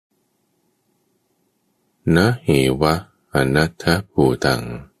นะเหวะอนัตถภูตัง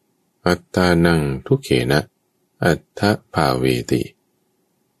อัตตานังทุกเขนะอัตถภาเวติ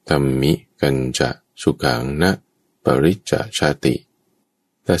ธัมมิกัญจะสุขังนะปริจจชาติ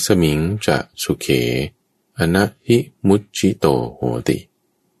ตัสมิงจะสุเขอนะหิมุจจิโตโหติ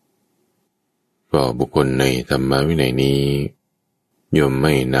ก็บุคคลในธรรมวินัยนี้ย่อมไ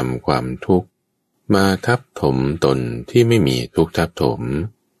ม่นำความทุกข์มาทับถมตนที่ไม่มีทุกข์ทับถม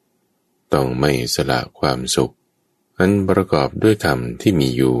ต้องไม่สละความสุขอันประกอบด้วยธรรมที่มี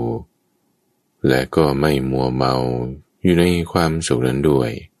อยู่และก็ไม่มัวเมาอยู่ในความสุขนั้นด้ว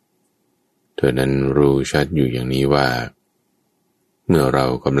ยเธอนั้นรู้ชัดอยู่อย่างนี้ว่าเมื่อเรา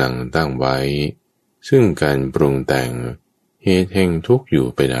กำลังตั้งไว้ซึ่งการปรุงแต่งเหตุแห่งทุกข์อยู่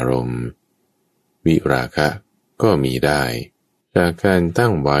เป็นอารมณ์วิราคะก็มีได้จากการตั้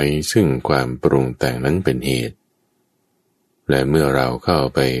งไว้ซึ่งความปรุงแต่งนั้นเป็นเหตุและเมื่อเราเข้า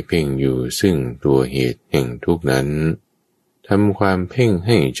ไปเพ่งอยู่ซึ่งตัวเหตุแห่งทุกข์นั้นทำความเพ่งใ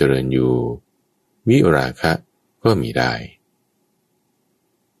ห้เจริญอยู่วิราคะก็มีได้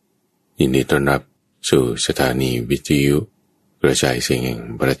ยินดีต้อนรับสู่สถานีวิทยุกระจายเสียงแห่ง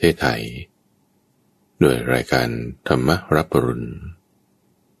ประเทศไทยด้วยรายการธรรมรับปรุณ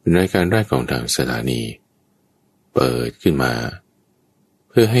เป็นรายการแรกของทางสถานีเปิดขึ้นมา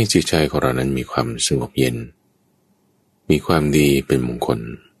เพื่อให้จิตใจของเรานั้นมีความสงบเย็นมีความดีเป็นมงคล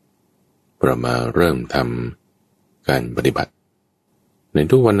เรามาเริ่มทำการปฏิบัติใน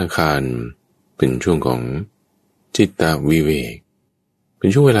ทุกวันอังคารเป็นช่วงของจิตตวิเวกเป็น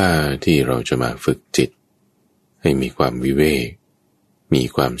ช่วงเวลาที่เราจะมาฝึกจิตให้มีความวิเวกมี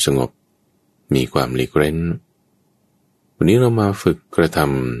ความสงบมีความหลีกเร้นวันนี้เรามาฝึกกระท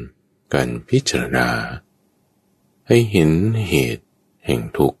ำการพิจารณาให้เห็นเหตุแห่ง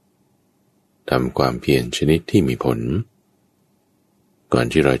ทุกข์ทำความเพียรชนิดที่มีผลก่อน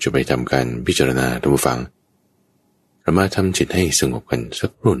ที่เราจะไปทำการพิจารณาท่านผู้ฟังเรามาทำจิตให้สงบกันสั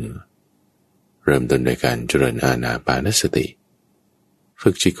กครู่หนึ่งเริ่มต้นโดยการเจริญอานาปานสติฝึ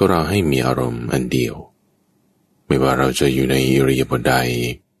กจิตของเราให้มีอารมณ์อันเดียวไม่ว่าเราจะอยู่ในอิริยาบถใด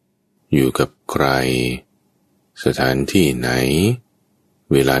อยู่กับใครสถานที่ไหน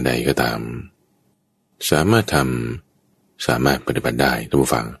เวลาใดก็ตามสามารถปฏิบัติได้ท่านผู้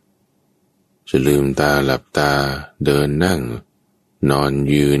ฟังจะลืมตาหลับตาเดินนั่งนอน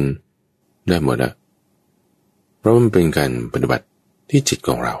ยืนได้หมดอะเพราะมันเป็นการปฏิบัติที่จิตข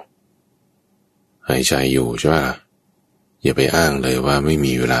องเราหายใจอยู่ใช่ป่ะอย่าไปอ้างเลยว่าไม่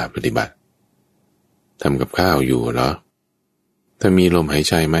มีเวลาปฏิบัติทำกับข้าวอยู่เหรอถ้ามีลมหาย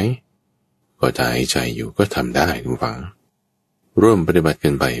ใจไหมก็ถ้าหายใจอยู่ก็ทำได้คุณฟังร่วมปฏิบัติกั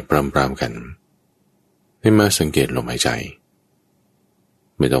นไปพร้อมๆกันให้มาสังเกตลมหายใจ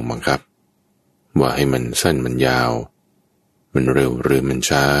ไม่ต้องบังคับว่าให้มันสั้นมันยาวมันเร็วหรือมัน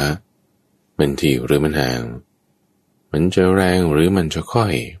ช้ามันถี่หรือมันห่างมันจะแรงหรือมันจะค่อ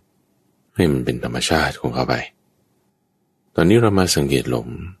ยให้มันเป็นธรรมชาติของเขาไปตอนนี้เรามาสังเกตลม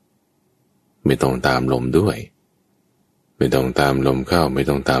ไม่ต้องตามลมด้วยไม่ต้องตามลมเข้าไม่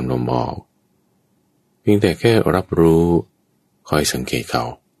ต้องตามลมออกเพียงแต่แค่รับรู้คอยสังเกตเขา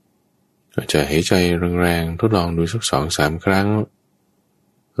อาจจะหายใจแรงๆทดลองดูสัก 2-3 ครั้ง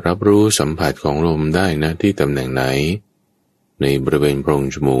รับรู้สัมผัสของลมได้นะที่ตำแหน่งไหนในบริเวณโพรง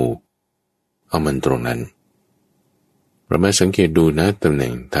จมูกเอามันตรงนั้นเรามาสังเกตดูนะตำแหน่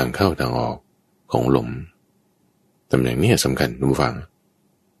งทางเข้าทางออกของลมตำแหน่งนี้สำคัญทุกฝั่ง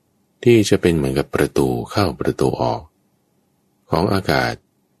ที่จะเป็นเหมือนกับประตูเข้าประตูออกของอากาศ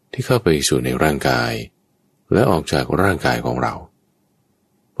ที่เข้าไปสู่ในร่างกายและออกจากร่างกายของเรา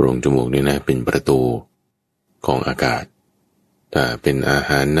โพรงจมูกนี่นะเป็นประตูของอากาศถ้าเป็นอาห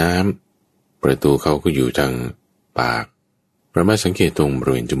ารน้ำประตูเขาก็อยู่ทางปากเรามาสังเกตตรงบ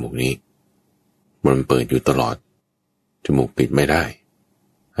ริเวณจมูกนี้มันเปิดอยู่ตลอดจมูกปิดไม่ได้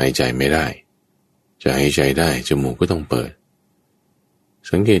หายใจไม่ได้จะหายใจได้จมูกก็ต้องเปิด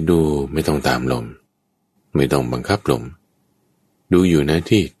สังเกตดูไม่ต้องตามลมไม่ต้องบังคับลมดูอยู่นะ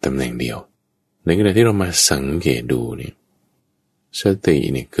ที่ตำแหน่งเดียวในขณะที่เรามาสังเกตดูเนี่ยสติ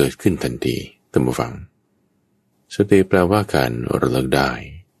เนี่ยเกิดขึ้นทันทีท่านผู้ฟังสติแปลว่าการระลึกได้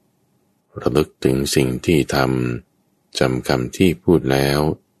ระลึกถึงสิ่งที่ทำจำคำที่พูดแล้ว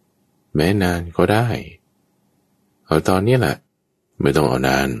แม้นานก็ได้เอาตอนนี้แหละไม่ต้องเอาน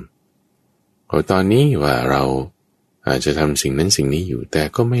านเอาตอนนี้ว่าเราอาจจะทำสิ่งนั้นสิ่งนี้อยู่แต่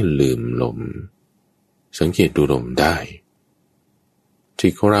ก็ไม่ลืมลมสังเกตดูลมได้จิ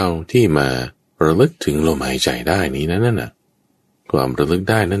ตของเราที่มาระลึกถึงลมหายใจได้นี้นั่นน่ะความระลึก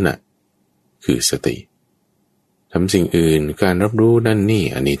ได้นั่นน่ะคือสติทำสิ่งอื่นการรับรู้นั่นนี่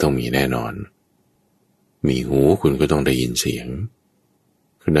อันนี้ต้องมีแน่นอนมีหูคุณก็ต้องได้ยินเสียง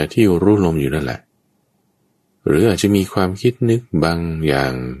ขณะที่รู้ลมอยู่นั่นแหละ หรืออาจจะมีความคิดนึกบางอย่า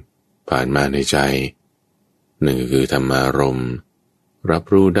งผ่านมาในใจหนึ่งคือธรรมารมณ์รับ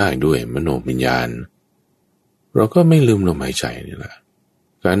รู้ได้ด้วยมโนวิญญาณเราก็ไม่ลืมลมหายใจนี่แหละ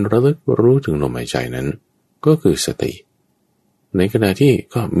การระลึกรู้ถึงลมหายใจนั้นก็คือสติในขณะที่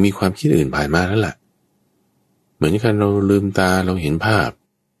ก็มีความคิดอื่นผ่านมาแล้วล่ะเหมือนกันเราลืมตาเราเห็นภาพ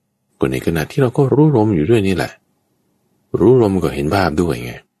ก็ในขณะที่เราก็รู้ลมอยู่ด้วยนี่แหละรู้ลมก็เห็นภาพด้วยไ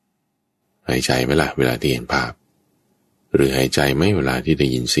งหายใจไหมล่ะเวลาที่เห็นภาพหรือหายใจไหมเวลาที่ได้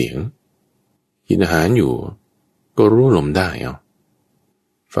ยินเสียงกินอาหารอยู่ก็รู้ลมได้เอา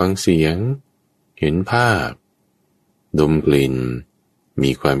ฟังเสียงเห็นภาพดมกลิ่น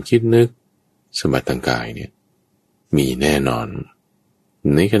มีความคิดนึกสมบัติทางกายเนี่ยมีแน่นอน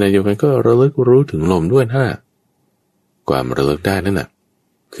ในขณะเดียวกันก็ระลึกรู้ถึงลมด้วยนะความระลึกได้นั่นน่ะ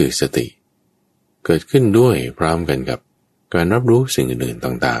คือสติเกิดขึ้นด้วยพร้อมกันกับการรับรู้สิ่งอื่นๆ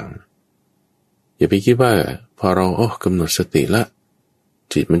ต่างๆอย่าไปคิดว่าพอเรากำหนดสติละ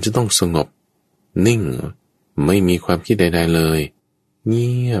จิตมันจะต้องสงบนิ่งไม่มีความคิดใดๆเลยเ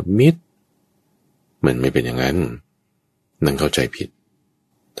งียบมิดมันไม่เป็นอย่างนั้นนั่นเข้าใจผิด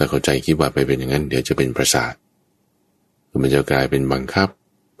ถ้าเข้าใจคิดว่าไปเป็นอย่างนั้นเดี๋ยวจะเป็นประสาทมันจะกลายเป็นบังคับ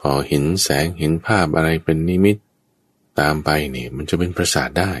พอเห็นแสงเห็นภาพอะไรเป็นนิมิตตามไปเนี่ยมันจะเป็นประสาท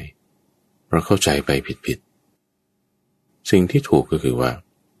ได้เพราะเข้าใจไปผิดสิ่งที่ถูกก็คือว่า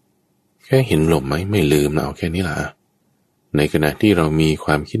แค่เห็นลมไหมไม่ลืมนะเอาแค่นี้ล่ะในขณะที่เรามีค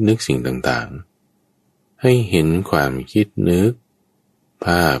วามคิดนึกสิ่งต่างๆให้เห็นความคิดนึกภ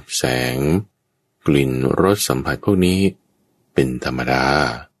าพแสงกลิ่นรสสัมผัสพวกนี้เป็นธรรมดา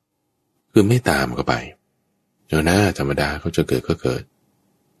คือไม่ตามเข้าไปเดี๋ยวนะธรรมดาเขาจะเกิดก็เกิด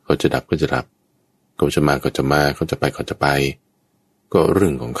เขาจะดับก็จะดับเขาจะมาก็จะมาเขาจะไปก็จะไปก็เรื่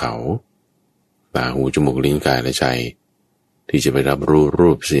องของเขาตาหูจมูกลิ้นกายและใจที่จะไปรับรู้รู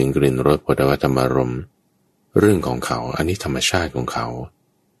ปเสียงกลิ่นรสโผฏฐัพพะธรรมารมณ์เรื่องของเขาอันนี้ธรรมชาติของเขา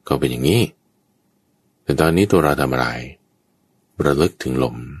ก็เป็นอย่างนี้แต่ตอนนี้ตัวเราทำอะไรระลึกถึงล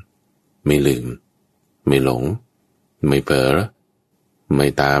มไม่ลืมไม่หลงไม่เผลอไม่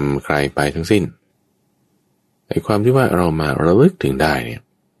ตามใครไปทั้งสิ้นไอ้ความที่ว่าเรามาระลึกถึงได้เนี่ย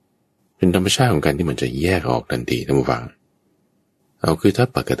เป็นธรรมชาติของการที่มันจะแยกออกทันทีท่านผู้ฟังเอาคือถ้า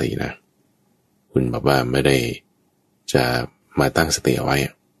ปกตินะคุณบอกว่าไม่ได้จะมาตั้งสติเอาไว้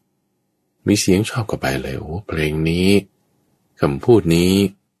มีเสียงชอบก็ไปเลยโอ้เพลงนี้คำพูดนี้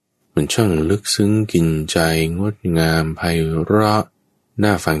มันช่างลึกซึ้งกินใจงดงามไพเราะน่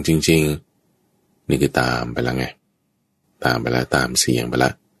าฟังจริงๆนี่คือตามไปแล้วไงตามไปแล้วตามเสียงไปแล้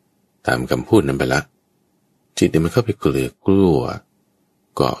วตามคำพูดนั้นไปแล้วจิตเนี่ยมันเข้าไปเกลือกลัว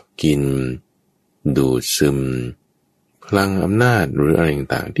เกาะกินดูดซึมพลังอำนาจหรืออะไร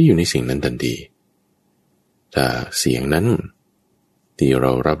ต่างๆที่อยู่ในสิ่งนั้นทันทีถ้าเสียงนั้นที่เร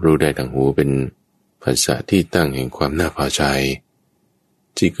ารับรู้ได้ทางหูเป็นภาษาที่ตั้งแห่งความน่าพอใจ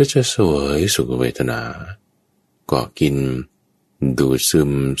จิตก็จะสวยสุขเวทนาเกาะกินดูดซึ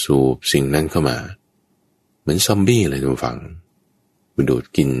มสูบสิ่งนั้นเข้ามาเหมือนซอมบี้เลยทุกฝั่งดูด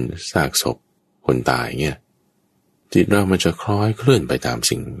กินซากศพคนตายเงี้ยจิตเรามันจะคล้อยเคลื่อนไปตาม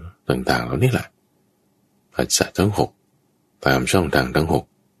สิ่งต่างๆเหล่านี้แหละผัสสะทั้งหกตามช่องทางทั้งหก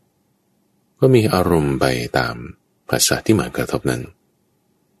ก็มีอารมณ์ไปตามผัสสะที่มากระทบนั้น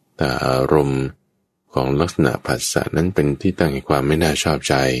แต่อารมณ์ของลักษณะผัสสะนั้นเป็นที่ตั้งแห่งความไม่น่าชอบ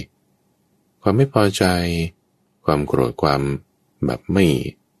ใจความไม่พอใจความโกรธความแบบไม่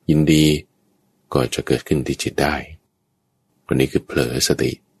ยินดีก็จะเกิดขึ้นที่จิตได้วันนี้คือเผลอส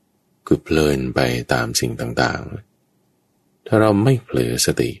ติคือเพลินไปตามสิ่งต่างๆถ้าเราไม่เผลอส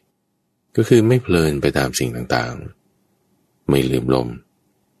ติก็คือไม่เพลินไปตามสิ่งต่างๆไม่ลืมลม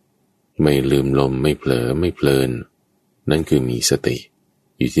ไม่ลืมลมไม่เผลอไม่เพลินนั่นคือมีสติ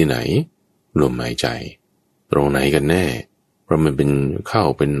อยู่ที่ไหนลมหายใจตรงไหนกันแน่เพราะมันเป็นเข้า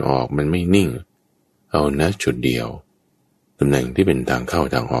เป็นออกมันไม่นิ่งเอานะจุดเดียวตำแหน่งที่เป็นทางเข้า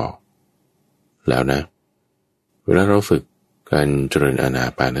ทางออกแล้วนะเวลาเราฝึกการเจริญอานา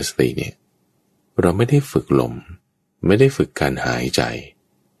ปานสติเนี่ยเราไม่ได้ฝึกลมไม่ได้ฝึกการหายใจ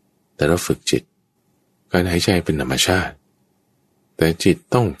แต่เราฝึกจิตการหายใจเป็นธรรมชาติแต่จิต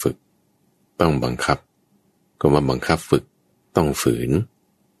ต้องฝึกต้องบังคับก็มาบังคับฝึกต้องฝืน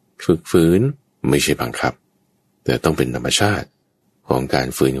ฝึกฝืนไม่ใช่บังคับแต่ต้องเป็นธรรมชาติของการ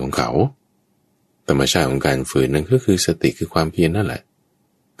ฝืนของเขาธรรมชาติของการฝืนนั่นก็คือสติคือความเพียรนั่นแหละ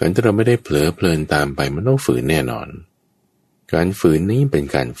การที่เราไม่ได้เผลอเพลินตามไปมันต้องฝืนแน่นอนการฝืนนี้เป็น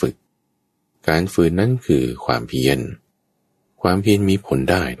การฝึกการฝืนนั้นคือความเพียรความเพียรมีผล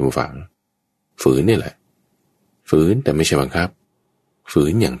ได้ทุกฝังฝืนนี่แหละฝืนแต่ไม่ใช่บังคับฝื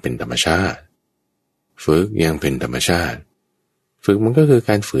นอย่างเป็นธรรมชาติฝึกอย่างเป็นธรรมชาติฝึกมันก็คือ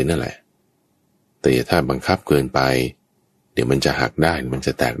การฝืนนั่นแหละ แต่ถ้าบังคับเกินไปเดี๋ยวมันจะหักได้มันจ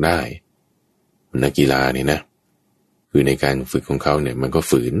ะแตกได้นักกีฬานี่นะคือในการฝึกของเขาเนี่ยมันก็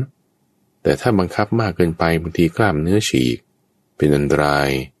ฝืนแต่ถ้าบังคับมากเกินไปบางทีกล้ามเนื้อฉีกเป็นอันตราย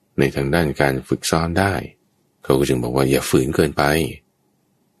ในทางด้านการฝึกซ้อมได้เขาก็จึงบอกว่าอย่าฝืนเกินไป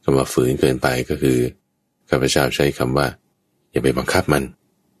คำว่าฝืนเกินไปก็คือข้าพเจ้าใช้คำว่าอย่าไปบังคับมัน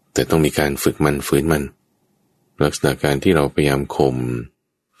แต่ต้องมีการฝึกมันฝืนมันลักษณะการที่เราพยายามข่ม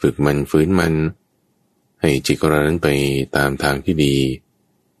ฝึกมันฝืนมันให้จิตของเรานั้นไปตามทางที่ดี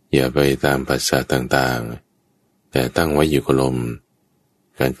อย่าไปตามภาษาต่างๆแต่ตั้งไว้อยู่กับลม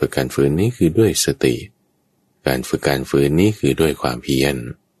การฝึกการฝืนนี้คือด้วยสติการฝึกการฝืนนี้คือด้วยความเพียร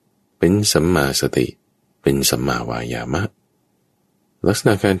เป็นสัมมาสติเป็นสัมมาวายามะลักษณ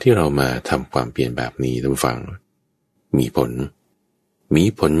ะการที่เรามาทำความเปลี่ยนแบบนี้ท่านฟังมี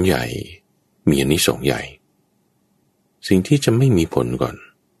ผลใหญ่มีอานิสงส์ใหญ่สิ่งที่จะไม่มีผลก่อน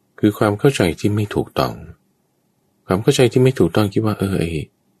คือความเข้าใจที่ไม่ถูกต้องความเข้าใจที่ไม่ถูกต้องคิดว่า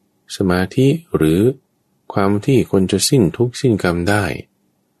สมาธิหรือความที่คนจะสิ้นทุกข์สิ้นกรรมได้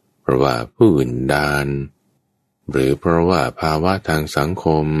เพราะว่าผู้อื่นดานหรือเพราะว่าภาวะทางสังค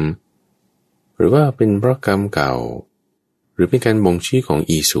มหรือว่าเป็นเพราะกรรมเก่าหรือเป็นการบ่งชี้ของ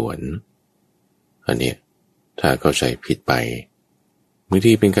อีส่วนอันเนี้ยถ้าเข้าใจผิดไปบาง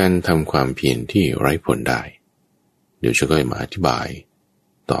ทีเป็นการทำความเพียรที่ไร้ผลได้เดี๋ยวจะค่อยมาอธิบาย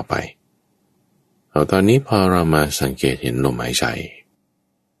ต่อไปเอาตอนนี้พอเรามาสังเกตเห็นลมหายใจ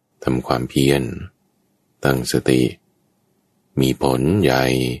ทำความเพียรตั้งสติมีผลใหญ่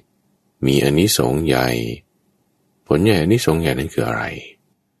มีอานิสงส์ใหญ่ผลใหญ่อานิสงส์ใหญ่นั้นคืออะไร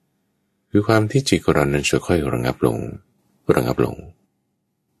คือความที่จิตของเรานั้นจะค่อยระงับลง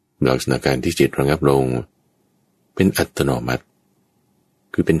ลักษณะการที่จิตระงับลงเป็นอัตโนมัติ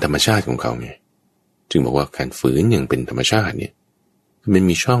คือเป็นธรรมชาติของเขาไงจึงบอกว่าการฝืนอย่างเป็นธรรมชาติเนี่ยมัน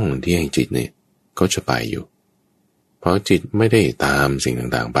มีช่องที่ให้จิตเนี่ยเขาจะไปอยู่เพราะจิตไม่ได้ตามสิ่ง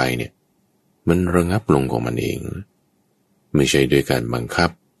ต่างๆไปเนี่ยมันระงับลงของมันเองไม่ใช่โดยการบังคับ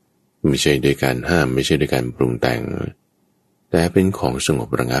ไม่ใช่โดยการห้ามไม่ใช่โดยการปรุงแต่งแต่เป็นของสงบ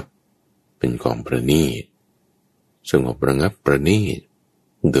ระงับเป็นของประณีตสงบระงับประณีต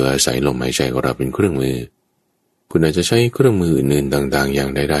โดยอาศัยลมหายใจของเราเป็นเครื่องมือคุณอาจจะใช้เครื่องมืออื่นๆต่างๆอย่าง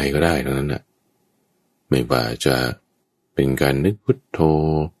ใดๆก็ได้ทั้งนั้นนะไม่ว่าจะเป็นการนึกพุทโธ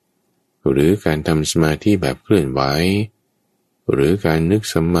หรือการทำสมาธิแบบเคลื่อนไหวหรือการนึก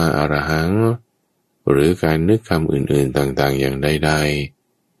สัมมาอรหังหรือการนึกคำอื่นๆต่างๆอย่างใด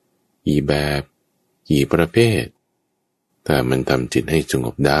ๆกี่แบบกี่ประเภทแต่มันทำจิตให้สง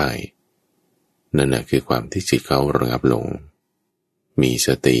บได้นั่นแหละคือความที่จิตเขาระงับลงมีส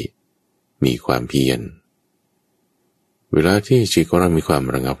ติมีความเพียรเวลาที่จิตของเรามีความ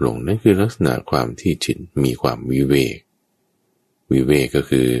ระงับลงนั่นคือลักษณะความที่จิตมีความวิเวกก็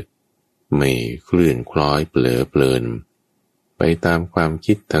คือไม่เคลื่อนคล้อยเผลอเพลินไปตามความ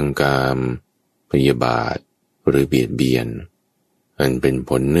คิดทางกามพยาบาทหรือเบียดเบียนอันเป็นผ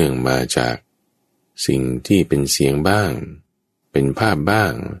ลเนื่องมาจากสิ่งที่เป็นเสียงบ้างเป็นภาพบ้า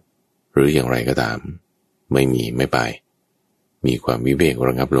งหรืออย่างไรก็ตามไม่ไปมีความวิเวกร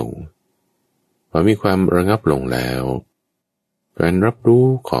ะงับลงพอมีความระงับลงแล้วการรับรู้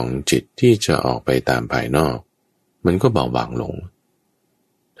ของจิตที่จะออกไปตามภายนอกมันก็เบาบางลง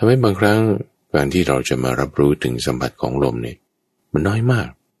ทำให้บางครั้งการที่เราจะมารับรู้ถึงสัมผัสของลมเนี่ยมันน้อยมาก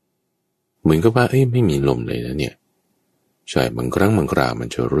เหมือนกับว่าไม่มีลมเลยนะเนี่ยใช่บางครั้งบางคราวมัน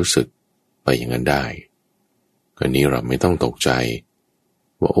จะรู้สึกไปอย่างนั้นได้ก็นี้เราไม่ต้องตกใจ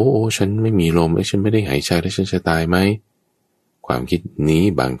ว่าโอ้ฉันไม่มีลมฉันไม่ได้หายใจแล้วฉันจะตายไหมความคิดนี้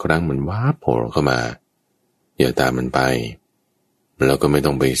บางครั้งมันว้าโผล่เข้ามาอย่าตามมันไปแล้วก็ไม่ต้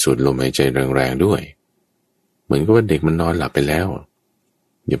องไปสูดลมหายใจแรงๆด้วยเหมือนกับว่าเด็กมันนอนหลับไปแล้ว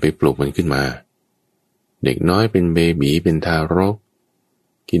อย่าไปปลุกมันขึ้นมาเด็กน้อยเป็นเบบีเป็นทารก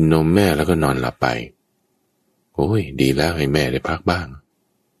กินนมแม่แล้วก็นอนหลับไปโอ้ยดีแล้วให้แม่ได้พักบ้าง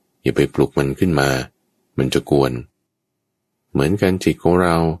อย่าไปปลุกมันขึ้นมามันจะกวนเหมือนกันจิตของเร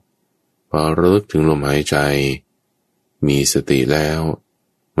าพอระลึกถึงลมหายใจมีสติแล้ว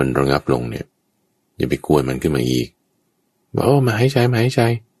มันระงับลงเนี่ยอย่าไปกวนมันขึ้นมาอีกบอกมาหายใจ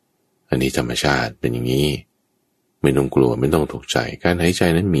อันนี้ธรรมชาติเป็นอย่างนี้ไม่ต้องกลัวไม่ต้องตกใจการหายใจ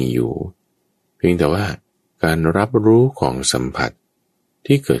นั้นมีอยู่เพียงแต่ว่าการรับรู้ของสัมผัส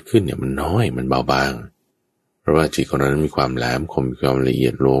ที่เกิดขึ้นเนี่ยมันน้อยมันเบาบางเพราะว่าจิตของเรานั้นมีความแหลมคมมีความละเอี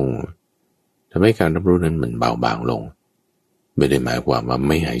ยดลงทำให้การรับรู้นั้นมันเบาบางลงไม่ได้หมายความว่าไ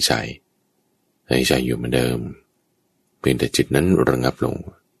ม่หายใจอยู่เหมือนเดิมเพียงแต่จิตนั้นระงับลง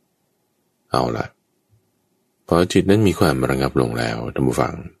เอาล่ะพอจิตนั้นมีความระงับลงแล้วท่านผู้ฟั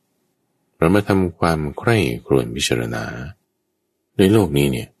งเรามาทำความใคร่ครวญพิจารณาในโลกนี้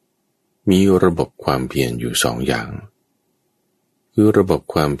เนี่ย มีระบบความเพียรอยู่สองอย่างคือระบบ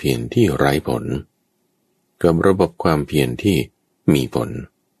ความเพียรที่ไร้ผลกับระบบความเพียรที่มีผล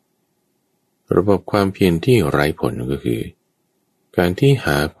ระบบความเพียรที่ไร้ผลก็คือการที่ห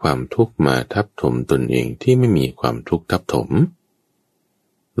าความทุกข์มาทับถมตนเองที่ไม่มีความทุกข์ทับถม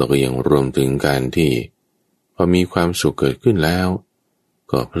แล้วก็ยังรวมถึงการที่พอมีความสุขเกิดขึ้นแล้ว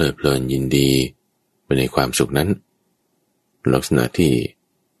ก็เพลิดเพลินยินดีไปในความสุขนั้นลักษณะที่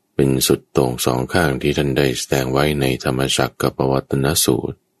เป็นสุดโต่งสองข้างที่ท่านได้แสดงไว้ในธรรมจักรกับปวัตตนสู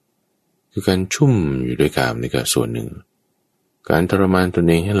ตรคือการชุ่มอยู่ด้วยกามนี่ก็ส่วนหนึ่งการทรมานตน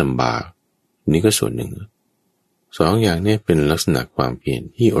เองให้ลำบากนี่ก็ส่วนหนึ่งสองอย่างนี้เป็นลักษณะความเพียร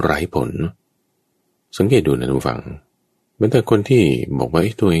ที่ไร้ผลสังเกตดูนะทุกฝั่งแม้แต่คนที่บอกว่า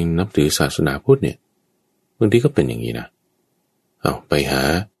ตัวเองนับถือศาสนาพุทธเนี่ยบางทีก็เป็นอย่างนี้นะเอาไปหา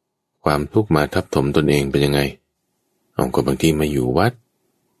ความทุกข์มาทับถมตนเองเป็นยังไงเอาก็บางทีมาอยู่วัด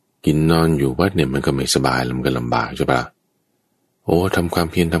กินนอนอยู่วัดเนี่ยมันก็ไม่สบายแล้วมันก็ลำบากใช่ปะโอ้ทำความ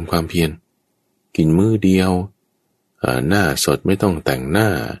เพียรกินมื้อเดียวหน้าสดไม่ต้องแต่งหน้า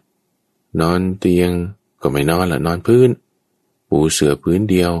นอนเตียงก็ไม่นอนละนอนพื้นปูเสื่อพื้น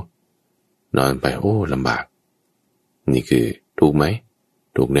เดียวนอนไปโอ้ลำบากนี่คือถูกไหม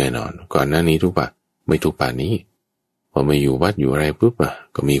ถูกแน่นอนก่อนหน้านี้ทุกปะไม่ถูกป่านนี้พอมาอยู่วัดอยู่อะไรปุ๊บ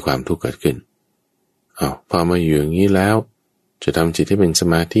ก็มีความทุกข์เกิดขึ้นพอมาอยู่อย่างนี้แล้วจะทำจิตให้เป็นส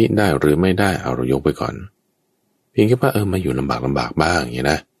มาธิได้หรือไม่ได้เอาเรายกไปก่อนเพียงแค่ว่ามาอยู่ลำบากบ้างอย่างนี้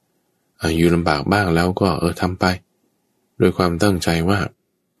นะอยู่ลำบากบ้างแล้วก็ทำไปโดยความตั้งใจว่า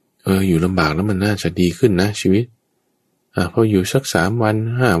อยู่ลำบากแล้วมันน่าจะดีขึ้นนะชีวิตพออยู่สัก3 วัน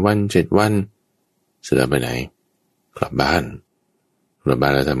5 วัน7 วันเสร็จแล้วไปไหนกลับบ้านแ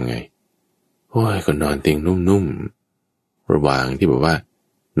ล้วทำไงโอ้ยก็นอนเตียงนุ่มๆระหว่างที่บอกว่า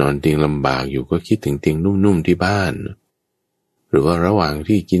นอนเตียงลำบากอยู่ก็คิดถึงเตียงนุ่มๆที่บ้านหรือว่าระหว่าง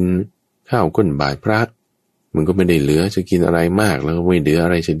ที่กินข้าวก้นบาตรพระมันก็ไม่ได้เหลือจะกินอะไรมากแล้วก็ไม่เหลืออะ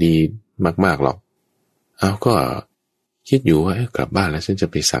ไรจะดีมากๆหรอกก็คิดอยู่ว่ากลับบ้านแล้วฉันจะ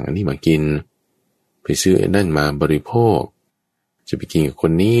ไปสั่งอันนี้มากินไปซื้อไอ้นั่นมาบริโภคจะไปกินกับค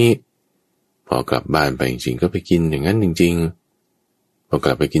นนี้พอกลับบ้านไปจริงๆก็ไปกินอย่างนั้นจริงๆพอก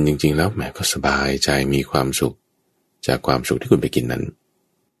ลับไปกินจริงๆแล้วแหมก็สบายใจมีความสุขจากความสุขที่คุณไปกินนั้น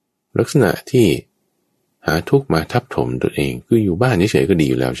ลักษณะที่หาทุกข์มาทับถมตัวเองคืออยู่บ้านเฉยๆก็ดี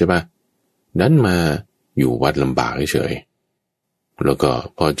อยู่แล้วใช่ปะดันมาอยู่วัดลำบากเฉยๆแล้วก็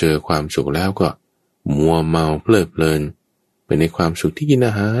พอเจอความสุขแล้วก็มัวเมาเพลิดเพลินไปในความสุขที่กินอ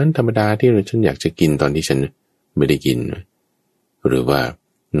าหารธรรมดาที่ฉันอยากจะกินตอนที่ฉันไม่ได้กินหรือว่า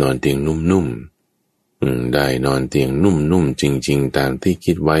นอนเตียงนุ่มๆได้นอนเตียงนุ่มๆจริงๆตามที่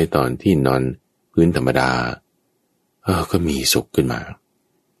คิดไว้ตอนที่นอนพื้นธรรมดาก็มีสุขขึ้นมา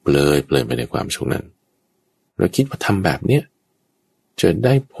เพลิดไปในความสุขนั้นเราคิดว่าทำแบบเนี้ยจะไ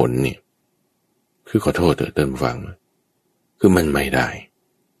ด้ผลเนี่ยคือขอโทษเถอะท่านผู้ฟังคือมันไม่ได้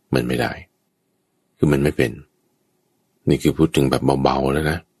คือมันไม่เป็นนี่คือพูดถึงแบบเบาๆแล้ว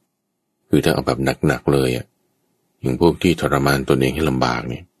นะคือถ้าเอาแบบหนักๆเลยอย่างพวกที่ทรมานตนเองให้ลำบาก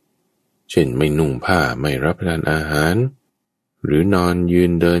เนี่ยเช่นไม่นุ่งผ้าไม่รับประทานอาหารหรือนอนยื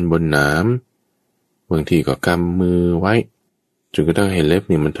นเดินบนหนามบางทีก็กำมือไว้จนกระทั่งให้เล็บ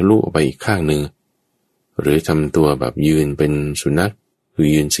เนี่ยมันทะลุออกไปอีกข้างหนึ่งหรือทำตัวแบบยืนเป็นสุนัขคือ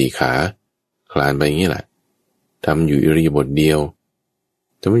ยืน4 ขาคลานไปอย่างนี้แหละทำอยู่อิริยาบถเดียว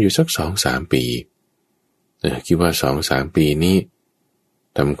แต่มันอยู่สัก2-3 ปีคิดว่า2-3 ปีนี้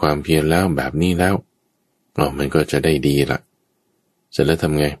ทำความเพียรแล้วแบบนี้แล้วมันก็จะได้ดีละเสร็จแล้วท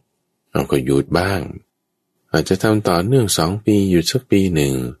ำไงก็หยุดบ้างอาจจะทำต่อเนื่อง2 ปีหยุดสักปีห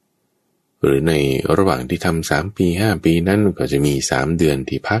นึ่งหรือในระหว่างที่ทำ3 ปี5 ปีนั้นก็จะมี3 เดือน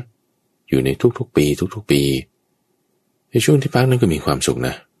ที่พักอยู่ในทุกๆปีในช่วงที่พักนั้นก็มีความสุขน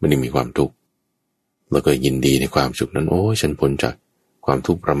ะไม่ได้มีความทุกข์แล้วก็ยินดีในความสุขนั้นโอ้ฉันพ้นจากความ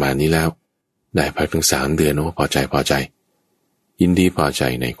ทุกข์ประมาณนี้แล้วได้พักถึง3 เดือนโอ้พอใจยินดีพอใจ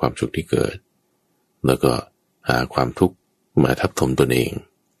ในความสุขที่เกิดแล้วก็หาความทุกข์มาทับถมตนเอง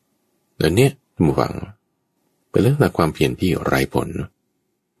และเนี้ยท่านผู้ฟังเป็นเรื่องของความเพียรที่ไร้ผล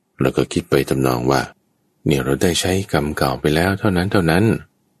แล้วก็คิดไปทำนองว่าเนี่ยเราได้ใช้กรรมเก่าไปแล้วเท่านั้น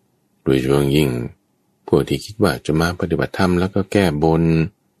โดยเฉพาะยิ่งพวกที่คิดว่าจะมาปฏิบัติธรรมแล้วก็แก้บน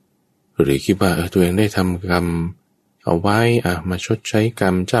หรือคิดว่าตัวเองได้ทำกรรมเอาไว้มาชดใช้กรร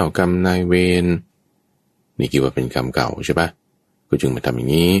มเจ้ากรรมนายเวรนี่คิดว่าเป็นกรรมเก่าใช่ปะก็จึงมาทำอย่า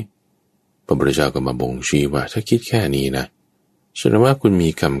งนี้พระพุทธเจ้าก็มาบ่งชี้ว่าถ้าคิดแค่นี้นะแสดงว่าคุณมี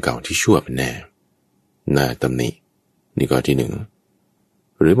กรรมเก่าที่ชั่วเป็นแน่น่าตำหนินี่ก็ที่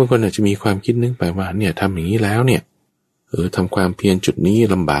 1หรือบางคนอาจจะมีความคิดนึกไปว่าเนี่ยทำอย่างนี้แล้วเนี่ยทำความเพียรจุดนี้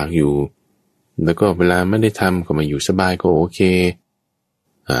ลำบากอยู่แล้วก็เวลาไม่ได้ทำก็มาอยู่สบายก็โอเค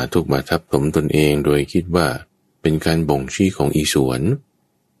หาทุกข์มาทับถมตนเองโดยคิดว่าเป็นการบ่งชี้ของอีศวร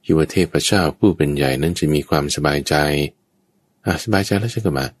คิดว่าเทพเจ้าผู้เป็นใหญ่นั้นจะมีความสบายใจสบายใจแล้วฉัน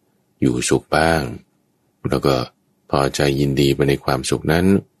ก็มาอยู่สุขบ้างแล้วก็พอใจยินดีไปในความสุขนั้น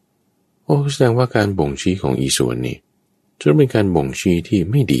โอ้แสดงว่าการบ่งชี้ของอีศวรนี่จะเป็นการบ่งชี้ที่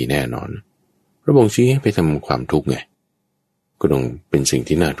ไม่ดีแน่นอนเพราะบ่งชี้ให้ไปทำความทุกข์ไงก็ต้องเป็นสิ่ง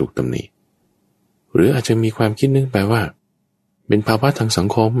ที่น่าถูกตำหนิหรืออาจจะมีความคิดนึงไปว่าเป็นภาวะทางสัง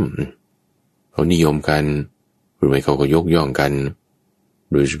คมเขานิยมกันหรือไม่เขาก็ยกย่องกัน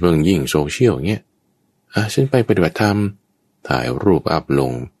โดยเฉพาะยิ่งโซเชียลเงี้ยฉันไปปฏิบัติธรรมถ่ายรูปอัพล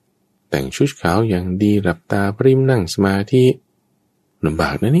งแต่งชุดขาวอย่างดีหลับตาปริมนั่งสมาธิลำบา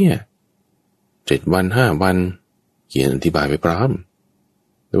กนะเนี่ย7 วัน5 วันเขียนอธิบายไปพร้อม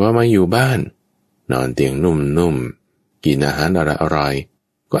แต่ว่ามาอยู่บ้านนอนเตียงนุ่มๆกินอาหารอร่อย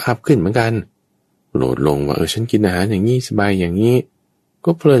ๆก็อัพขึ้นเหมือนกันโหลดลงว่าฉันกินอาหารอย่างนี้สบายอย่างนี้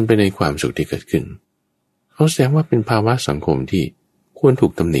ก็เพลินไปในความสุขที่เกิดขึ้นเขาแสดงว่าเป็นภาวะสังคมที่ควรถู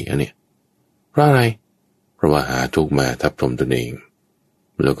กตำหนิเนี่ยเพราะอะไรเพราะว่าหาทุกข์มาทับถมตนเอง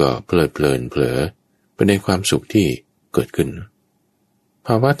แล้วก็เพลิดเพลินเผลอไปในความสุขที่เกิดขึ้นภ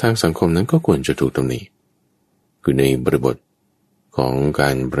าวะทางสังคมนั้นก็ควรจะถูกตำหนิคือในบริบทของกา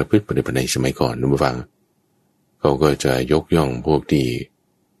รประพฤติปฏิบัติในสมัยก่อนนะผู้ฟังเขาก็จะยกย่องพวกที่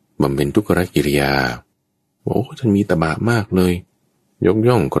บำเพ็ญทุกขกิริยาโอ้ท่านมีตบะมากเลยยก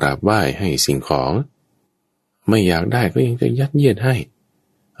ย่องกราบไหว้ให้สิ่งของไม่อยากได้ก็ยังจะยัดเยียดให้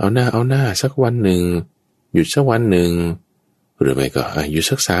เอาหน้าสักวันหนึ่งหยุดสักวันหนึ่งหรือไม่ก็หยุด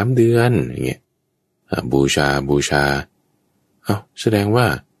สัก3 เดือนอย่างเงี้ยบูชาแสดงว่า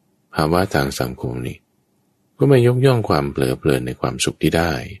ภาวะทางสังคมนี่ก็ไม่ยกย่องความเพลิดเพลินในความสุขที่ไ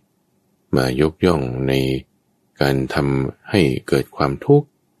ด้มายกย่องในการทำให้เกิดความทุกข์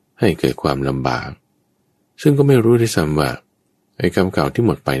ให้เกิดความลำบากซึ่งก็ไม่รู้ด้วยซ้ำว่าไอ้กรรมเก่าที่ห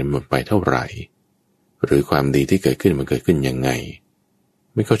มดไปเท่าไหร่หรือความดีที่เกิดขึ้นมันเกิดขึ้นยังไง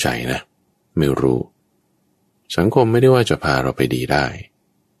ไม่เข้าใจนะไม่รู้สังคมไม่ได้ว่าจะพาเราไปดีได้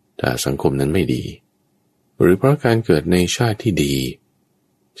ถ้าสังคมนั้นไม่ดีหรือเพราะการเกิดในชาติที่ดี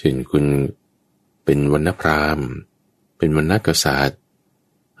เช่นคุณเป็นวรรณพราหมณ์เป็นวรรณกษัตริย์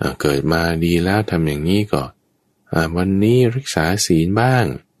เกิดมาดีแล้วทำอย่างนี้ก็วันนี้รักษาศีลบ้าง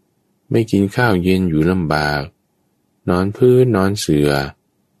ไม่กินข้าวเย็นอยู่ลำบากนอนพื้นนอนเสื่อ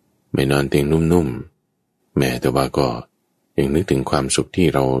ไม่นอนเตียงนุ่มๆแม้แต่ว่าก็ยังนึกถึงความสุขที่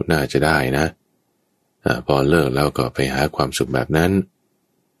เราน่าจะได้นะพอเลิกแล้วก็ไปหาความสุขแบบนั้น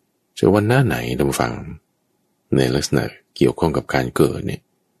จะวันหน้าไหนท่านผู้ฟังในลักษณะเกี่ยวข้องกับการเกิดเนี่ย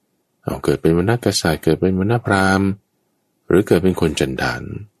เกิดเป็นวรรณกษัตริย์เกิดเป็นวรรณพราหมณ์หรือเกิดเป็นคนจันดาน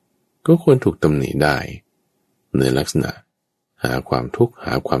ก็ควรถูกตำหนิได้ในลักษณะหาความทุกข์ห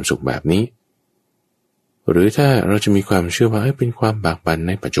าความสุขแบบนี้หรือถ้าเราจะมีความเชื่อว่าเป็นความบากบั่นใ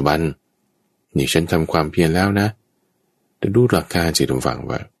นปัจจุบันนี่ฉันทำความเพียรแล้วนะแต่ดูหลักการจิตตรงฝั่ง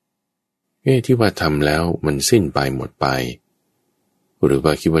ว่าที่ว่าทำแล้วมันสิ้นไปหมดไปหรือว่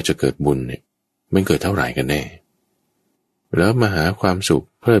าคิดว่าจะเกิดบุญเนี่ยมันเกิดเท่าไหร่กันแน่แล้วมาหาความสุข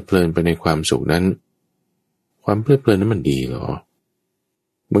เพลิดเพลินไปในความสุขนั้นความเพลิดเพลินนั้นมันดีหรอ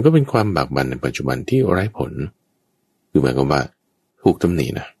มันก็เป็นความบากบั่นในปัจจุบันที่ไร้ผลคือหมายความว่าถูกตำหนิ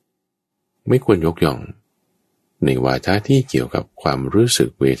นะไม่ควรยกย่องในวาทะที่เกี่ยวกับความรู้สึก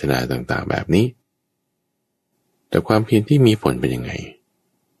เวทนาต่างๆแบบนี้แต่ความเพียรที่มีผลเป็นยังไง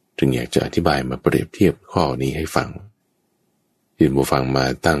จึงอยากจะอธิบายมาเปรียบเทียบข้อนี้ให้ฟังที่ผู้ฟังมา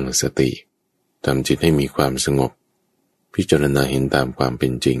ตั้งสติทำจิตให้มีความสงบพิจารณาเห็นตามความเป็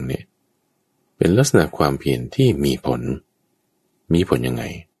นจริงเนี่ยเป็นลักษณะความเพียรที่มีผลยังไง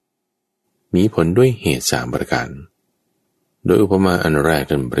มีผลด้วยเหตุ3 ประการโดยอุปมาอันแรก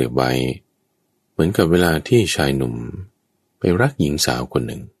ท่านเปรียบไว้เหมือนกับเวลาที่ชายหนุ่มไปรักหญิงสาวคน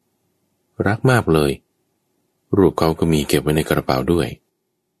หนึ่งรักมากเลยรูปเขาก็มีเก็บไว้ในกระเป๋าด้วย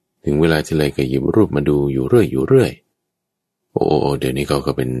ถึงเวลาที่ไรก็หยิบรูปมาดูอยู่เรื่อยโอ้เดี๋ยวนี้เขา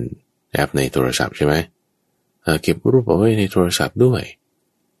ก็เป็นแอปในโทรศัพท์ใช่ไหมเก็บรูปเอาไว้ในโทรศัพท์ด้วย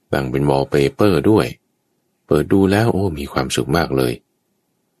ตั้งเป็นวอลเปเปอร์ด้วยเปิดดูแล้วมีความสุขมากเลย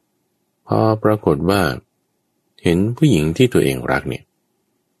พอปรากฏว่าเห็นผู้หญิงที่ตัวเองรักเนี่ย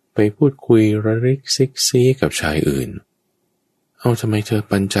ไปพูดคุยระริกซิกซีกับชายอื่นทำไมเธอ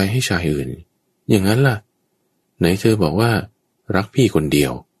ปันใจให้ชายอื่นอย่างนั้นล่ะไหนเธอบอกว่ารักพี่คนเดีย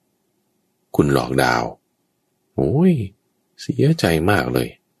วคุณหลอกดาวเสียใจมากเลย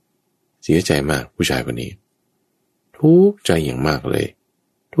เสียใจมากผู้ชายคนนี้ทุกข์ใจอย่างมากเลย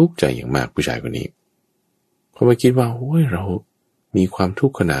ทุกข์ใจอย่างมากผู้ชายคนนี้เขาไม่คิดว่าเรามีความทุ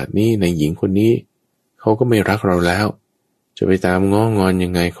กข์ขนาดนี้ในหญิงคนนี้เขาก็ไม่รักเราแล้วจะไปตามง้องอนยั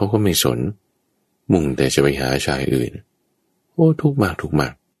งไงเขาก็ไม่สนมุ่งแต่จะไปหาชายอื่น อ้ทุกข์มากทุกข์มา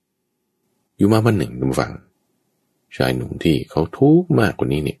กอยู่มาวันหนึ่งท่านผู้ฟังชายหนุ่มที่เขาทุกข์มากกว่า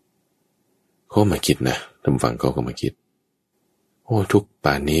นี้เนี่ยเขามาคิดนะท่านผู้ฟังเขาก็มาคิดโอ้ทุกข์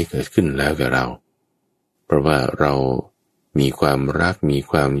ป่านนี้เกิดขึ้นแล้วกับเราเพราะว่าเรามีความรักมี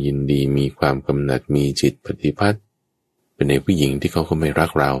ความยินดีมีความกำหนัดมีจิตปฏิภัทธ์เป็นในผู้หญิงที่เขาก็ไม่รั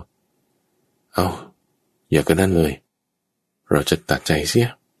กเราเอาอย่ากันนั่นเลยเราจะตัดใจเสีย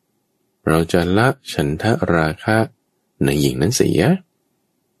เราจะละฉันทะราคะในหญิงนั้นเสีย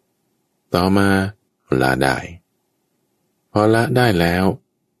ต่อมาละได้พอละได้แล้ว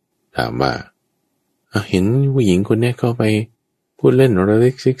ถามว่าเห็นผู้หญิงคนนี้เข้าไปพูดเล่นระลึ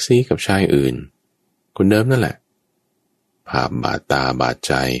กซิกซีกับชายอื่นคนเดิมนั่นแหละภาพบาดตาบาดใ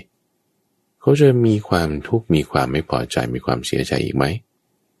จเขาจะมีความทุกข์มีความไม่พอใจมีความเสียใจอีกไหม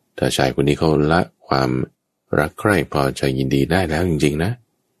ถ้าชายคนนี้เขาละความรักใคร่พอใจยินดีได้แล้วจริงๆนะ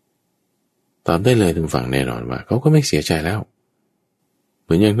ตอบได้เลยท่านผู้ฟังแน่นอนว่าเขาก็ไม่เสียใจแล้วเห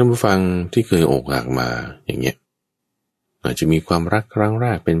มือนอย่างท่านผู้ฟังที่เคยอกหักมาอย่างเงี้ยอาจจะมีความรักครั้งแร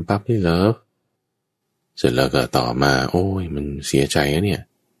กเป็นปั๊บที่เลิฟเสร็จแล้วก็ต่อมาโอ้ยมันเสียใจนะเนี่ย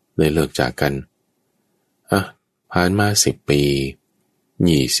เลยเลิกจากกันผ่านมา10 ปี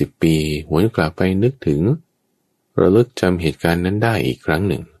20 ปีหวนกลับไปนึกถึงระลึกจำเหตุการณ์นั้นได้อีกครั้ง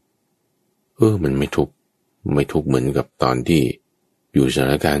หนึ่งมันไม่ทุกข์เหมือนกับตอนที่อยู่สถา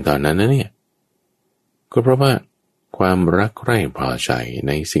นการณ์ตอนนั้นนะเนี่ยก็เพราะว่าความรักใคร่พอใจใ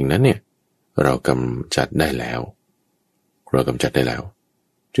นสิ่งนั้นเนี่ยเรากำจัดได้แล้ว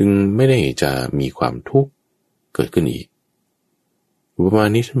จึงไม่ได้จะมีความทุกข์เกิดขึ้นอีกอุปมา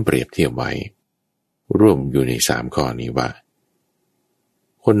นี้ท่านเปรียบเทียบไว้รวมอยู่ใน3 ข้อนี้ว่า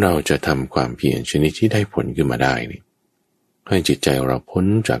คนเราจะทำความเพียรชนิดที่ได้ผลขึ้นมาได้นี่ให้จิตใจเราพ้น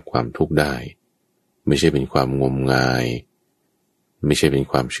จากความทุกข์ได้ไม่ใช่เป็นความงมงายไม่ใช่เป็น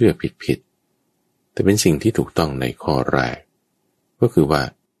ความเชื่อผิดแต่เป็นสิ่งที่ถูกต้องในข้อแรกก็คือว่า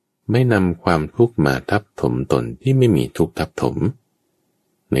ไม่นำความทุกข์มาทับถมตนที่ไม่มีทุกข์ทับถม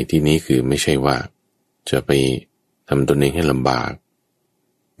ในที่นี้คือไม่ใช่ว่าจะไปทำตนเองให้ลำบาก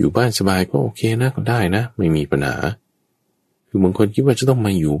อยู่บ้านสบายก็โอเคนะก็ได้นะไม่มีปัญหาคือบางคนคิดว่าจะต้องม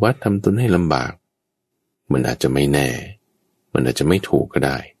าอยู่วัดทำตนให้ลำบากมันอาจจะไม่แน่มันอาจจะไม่ถูกก็ไ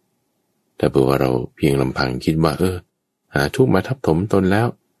ด้แต่เผื่อว่าเราเพียงลำพังคิดว่าหาทุกข์มาทับถมตนแล้ว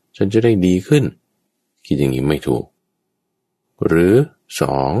ฉันจะได้ดีขึ้นคิดอย่างนี้ไม่ถูกหรือ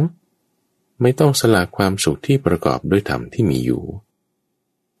2ไม่ต้องสละความสุขที่ประกอบด้วยธรรมที่มีอยู่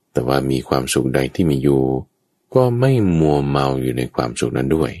แต่ว่ามีความสุขใดที่มีอยู่ก็ไม่มัวเมาอยู่ในความสุขนั้น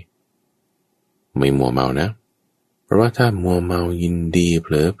ด้วยไม่มัวเมานะเพราะว่าถ้ามัวเมายินดีเผ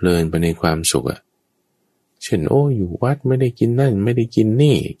ลอเพลินไปในความสุขเช่นอยู่วัดไม่ได้กินนั่นไม่ได้กิน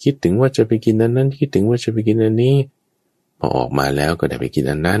นี่คิดถึงว่าจะไปกินอันนั้นคิดถึงว่าจะไปกินอันนี้พอออกมาแล้วก็ได้ไปกิน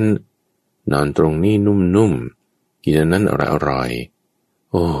อันนั้นนอนตรงนี้นุ่มๆกินอันนั้นอร่อย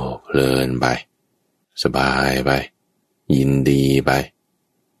เพลินไปสบายไปยินดีไป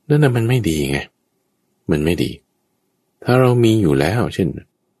นั่นน่ะมันไม่ดีไงมันไม่ดีถ้าเรามีอยู่แล้วเช่น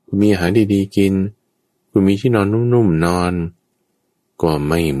คุณมีอาหารดีๆกินคุณมีที่นอนนุ่มๆนอนก็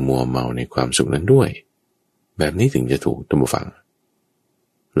ไม่มัวเมาในความสุขนั้นด้วยแบบนี้ถึงจะถูกท่านผู้ฟัง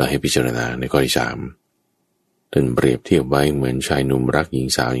เราให้พิจารณาในข้อที่3ท่านเปรียบเทียบไว้เหมือนชายหนุ่มรักหญิง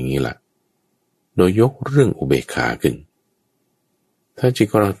สาวอย่างนี้แหละโดยยกเรื่องอุเบกขาขึ้นถ้าจิต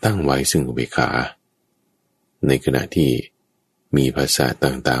ของเราตั้งไว้ซึ่งอุเบกขาในขณะที่มีภาษา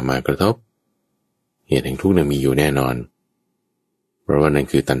ต่างๆมากระทบเหตุแห่งทุกข์นั้นมีอยู่แน่นอนเพราะว่านั่น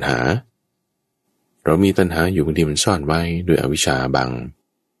คือตัณหาเรามีตัณหาอยู่บางทีมันซ่อนไว้ด้วยอวิชชาบัง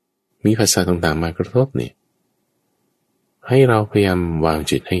มีภาษาต่างๆมากระทบเนี่ยให้เราพยายามวาง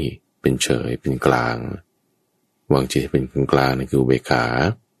จิตให้เป็นเฉยเป็นกลางวางจิตให้เป็นกลางนั่นคืออุเบกขา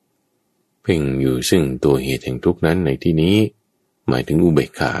เพ่งอยู่ซึ่งตัวเหตุแห่งทุกข์นั้นในที่นี้หมายถึงอุเบ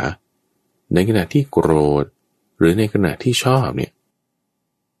กขาในขณะที่โกรธหรือในขณะที่ชอบเนี่ย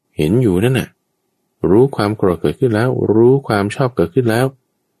เห็นอยู่นั่นน่ะรู้ความโกรธเกิดขึ้นแล้วรู้ความชอบเกิดขึ้นแล้ว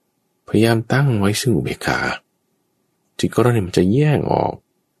พยายามตั้งไว้ซึ่งอุเบกขาจิตของเราเนี่ยมันจะแยกออก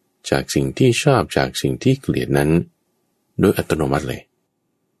จากสิ่งที่ชอบจากสิ่งที่เกลียดนั้นโดยอัตโนมัติเลย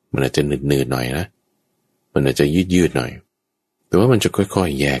มันอาจจะหนืดๆหน่อยนะมันอาจจะยืดๆหน่อยแต่ว่ามันจะค่อย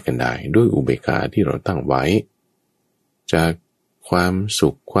ๆแยกกันได้ด้วยอุเบกขาที่เราตั้งไว้จากความสุ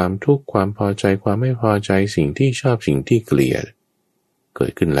ขความทุกข์ความพอใจความไม่พอใจสิ่งที่ชอบสิ่งที่เกลียดเกิ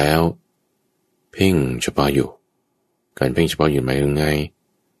ดขึ้นแล้วเพ่งเฉพาะอยู่การเพ่งเฉพาะอยู่หมายถึงไง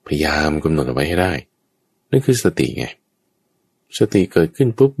พยายามกำหนดเอาไว้ให้ได้นั่นคือสติไงสติเกิดขึ้น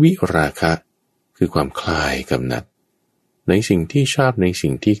ปุ๊บวิราคะคือความคลายกำหนัดในสิ่งที่ชอบในสิ่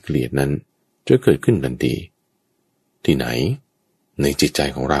งที่เกลียดนั้นจะเกิดขึ้นทันทีที่ไหนในจิตใจ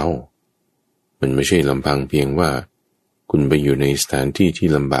ของเรามันไม่ใช่ลำพังเพียงว่า คุณไปอยู่ในสถานที่ที่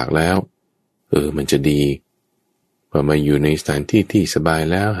ลำบากแล้วมันจะดีพอมาอยู่ในสถานที่ที่สบาย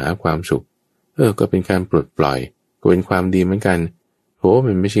แล้วหาความสุขก็เป็นการปลดปล่อยก็เป็นความดีเหมือนกันโห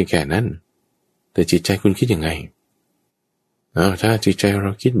มันไม่ใช่แค่นั้นแต่จิตใจคุณคิดยังไงถ้าจิตใจเร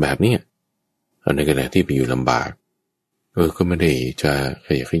าคิดแบบนี้ในขณะที่ไปอยู่ลำบากก็ไม่ได้จะข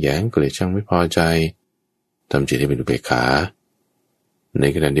ยะแขยงเกลียดชังไม่พอใจทำจิตให้เป็นอุเบกขาใน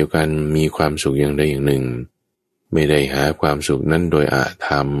ขณะเดียวกันมีความสุขอย่างใดอย่างหนึ่งไม่ได้หาความสุขนั้นโดยอาธ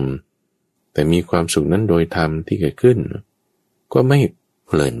รรมแต่มีความสุขนั้นโดยธรรมที่เกิดขึ้นก็ไม่เ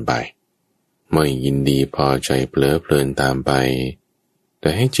พลินไปไม่ยินดีพอใจเพลิดเพลินตามไปแต่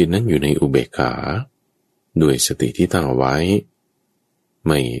ให้จิตนั้นอยู่ในอุเบกขาด้วยสติที่ตั้งเอาไว้ไ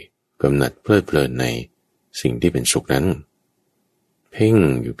ม่กำหนัดเพลิดเพลินในสิ่งที่เป็นสุขนั้นเพ่ง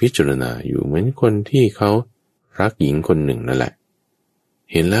อยู่พิจารณาอยู่เหมือนคนที่เขารักหญิงคนหนึ่งนั่นแหละ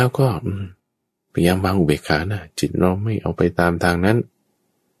เห็นแล้วก็พยายามวางอุเบกขานะจิตเราไม่เอาไปตามทางนั้น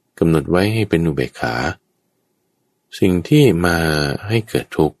กำหนดไว้ให้เป็นอุเบกขาสิ่งที่มาให้เกิด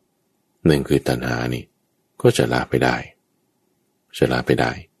ทุกข์นั่นคือตัณหานี่ก็จะละไปได้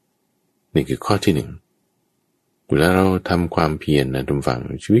นี่คือข้อที่หนึ่งเวลาเราทำความเพียรนะทุกฝั่ง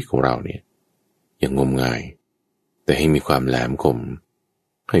ชีวิตของเราเนี่ยอย่างงมงายแต่ให้มีความแหลมคม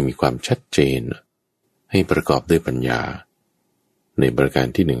ให้มีความชัดเจนให้ประกอบด้วยปัญญาในประการ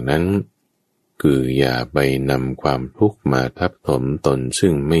ที่หนึ่งนั้นคืออย่าไปนำความทุกข์มาทับถมตน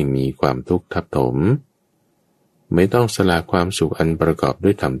ซึ่งไม่มีความทุกข์ทับถมไม่ต้องสละความสุขอันประกอบด้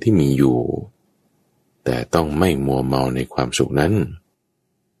วยธรรมที่มีอยู่แต่ต้องไม่มัวเมาในความสุขนั้น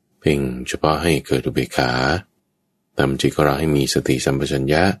เพ่งเฉพาะให้เกิดอุเบกขาทำจิตของเราให้มีสติสัมปชัญ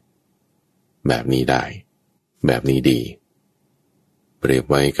ญะแบบนี้ได้แบบนี้ดีเปรียบ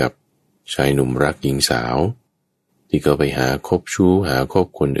ไว้กับชายหนุ่มรักหญิงสาวที่เขาไปหาคบชู้หาคบ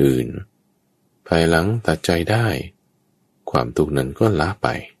คนอื่นภายหลังตัดใจได้ความทุกข์นั้นก็ละไป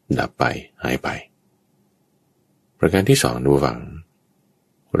ดับไปหายไปประการที่สองดูฟัง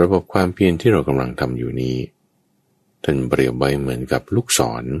ระบบความเพียรที่เรากำลังทำอยู่นี้ท่านเปรียบไว้เหมือนกับลูกศ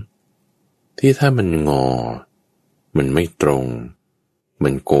รที่ถ้ามันงอมันไม่ตรงมั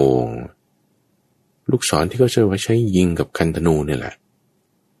นโกงลูกศรที่เขาใช้ยิงกับคันธนูนี่แหละ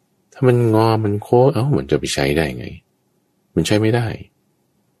ถ้ามันงอมันโค้งมันจะไปใช้ได้ไงมันใช้ไม่ได้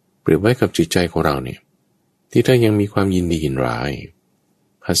เปรียบไว้กับจิตใจของเราเนี่ยที่ถ้ายังมีความยินดียินร้าย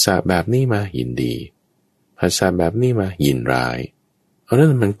ภาษาแบบนี้มายินดีภาษาแบบนี้มายินร้ายนั่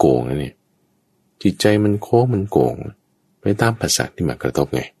นมันโกงนะเนี่ยจิตใจมันโค้งมันโกงไปตามภาษาที่มากระทบ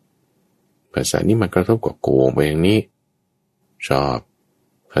ไงภาษานี้มากระทบกับโกงไปอย่างนี้ชอบ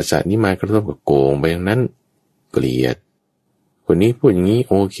ภาษานี้มากระทบกับโกงไปอย่างนั้นเกลียดคนนี้พูดอย่างนี้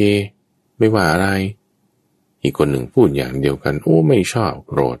โอเคไม่ว่าอะไรอีกคนหนึ่งพูดอย่างเดียวกันไม่ชอบ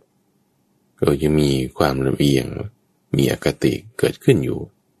โกรธก็ยังมีความลำเอียงมีอคติเกิดขึ้นอยู่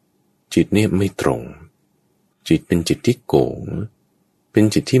จิตเนี่ยไม่ตรงจิตเป็นจิตที่โกงเป็น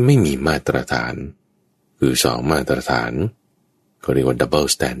จิตที่ไม่มีมาตรฐานคือสองมาตรฐานเขาเรียกว่า double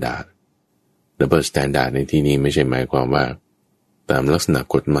standard ในที่นี้ไม่ใช่หมายความว่าตามลักษณะ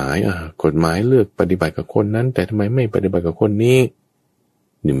กฎหมายกฎหมายเลือกปฏิบัติกับคนนั้นแต่ทำไมไม่ปฏิบัติกับคนนี้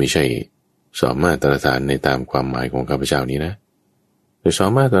นี่ไม่ใช่สองมาตรฐานในตามความหมายของข้าพเจ้านี้นะแต่สอง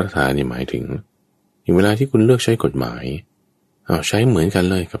มาตรฐานนี่หมายถึงเวลาที่คุณเลือกใช้กฎหมายใช้เหมือนกัน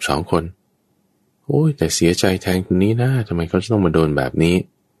เลยกับสองคนแต่เสียใจแทนคนนี้นะทำไมเขาจะต้องมาโดนแบบนี้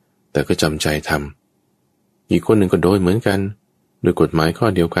แต่ก็จำใจทำอีกคนหนึ่งก็โดนเหมือนกันโดยกฎหมายข้อ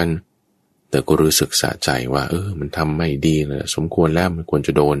เดียวกันแต่ก็รู้สึกสะใจว่ามันทำไม่ดีเลยสมควรแล้วมันควรจ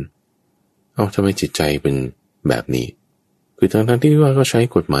ะโดนทำไมจิตใจเป็นแบบนี้คือทั้งที่ว่าก็ใช้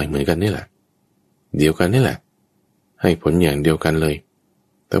กฎหมายเหมือนกันนี่แหละเดียวกันนี่แหละให้ผลอย่างเดียวกันเลย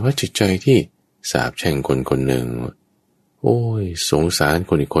แต่ว่าจิตใจที่สาปแช่งคนคนหนึ่งสงสาร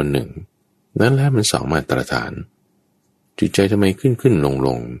คนอีกคนหนึ่งนั่นแหละมันสองมาตรฐานจิตใจทำไมขึ้นล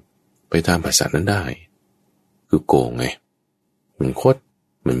งไปตามภาษานั้นได้คือโกงไงมันคด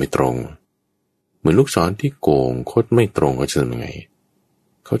มันไม่ตรงเหมือนลูกศรที่โกงคดไม่ตรงเขาจะทำยังไง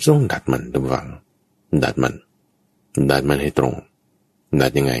เขาจะต้องดัดมันระวังดัดมันให้ตรงดั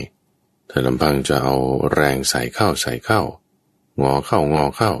ดยังไงถ้าลำพังจะเอาแรงใส่เข้างอเข้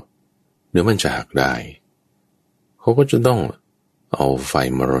าเดี๋ยวมันจะหักได้เขาก็จะต้องเอาไฟ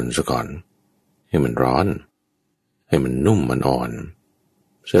มารนซะก่อนให้มันร้อนให้มันนุ่มมันอ่อน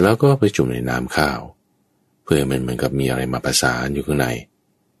เสร็จแล้วก็ไปจุ่มในน้ำข้าวเพื่อมันเหมือนกับมีอะไรมาประสานอยู่ข้างใน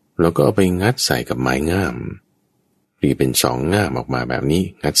แล้วก็เอาไปงัดใส่กับไม้ง่ามรีเป็นสองง่ามออกมาแบบนี้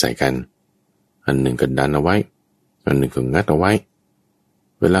งัดใส่กันอันหนึ่งก็ดันเอาไว้อันหนึ่งก็งัดเอาไว้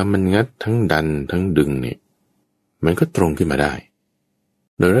เวลามันงัดทั้งดันทั้งดึงเนี่ยมันก็ตรงขึ้นมาได้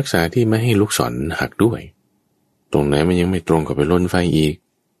โดยรักษาที่ไม่ให้ลูกศรหักด้วย ตรงไหนมันยังไม่ตรงก็ไปลนไฟอีก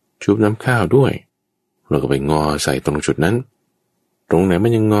ชุบน้ำข้าวด้วยเราก็ไปงอใส่ตรงจุดนั้นตรงไหนมั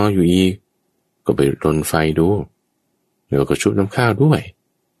นยังงออยู่อีกก็ไปลนไฟดูแล้วก็ชุบน้ำข้าวด้วย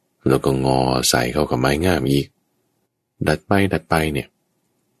แล้วก็งอใส่เข้ากับไม้งามอีกดัดไปเนี่ย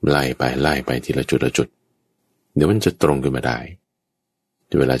ไล่ไปทีละจุดเดี๋ยวมันจะตรงขึ้นมาได้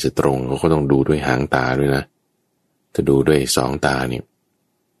เวลาจะตรงเราก็ต้องดูด้วยหางตาด้วยนะถ้าดูด้วยสองตาเนี่ย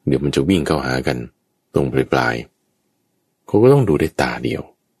เดี๋ยวมันจะวิ่งเข้าหากันตรงปลายเขาก็ต้องดูด้วยตาเดียว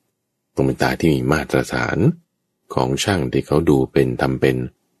ต้องเป็นตาที่มีมาตรฐานของช่างที่เขาดูเป็นทำเป็น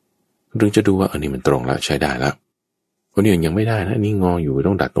ถึงจะดูว่าอันนี้มันตรงแล้วใช้ได้แล้วคนอื่นยังไม่ได้นะนี่งออยู่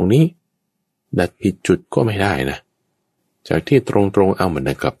ต้องดัดตรงนี้ดัดผิดจุดก็ไม่ได้นะจากที่ตรงเอามัน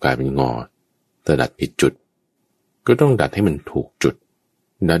ดันกลับกลายเป็นงอแต่ดัดผิดจุดก็ต้องดัดให้มันถูกจุด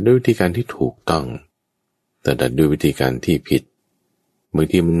ดัดด้วยวิธีการที่ถูกต้องแต่ดัดด้วยวิธีการที่ผิดบาง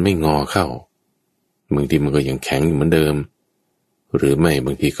ทีมันไม่งอเข้าบางทีมันก็ยังแข็งอยู่เหมือนเดิมหรือไม่บ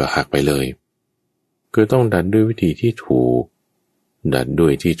างทีก็หักไปเลยก็ต้องดัดด้วยวิธีที่ถูกดัดด้ว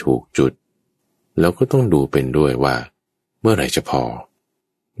ยที่ถูกจุดแล้วก็ต้องดูเป็นด้วยว่าเมื่อไหร่จะพอ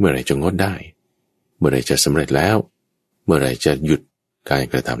เมื่อไหร่จะงดได้เมื่อไหร่จะสำเร็จแล้วเมื่อไหร่จะหยุดการ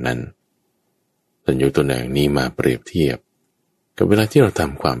กระทำนั้นฉันยกตัวอย่างนี้มาเปรียบเทียบกับเวลาที่เราท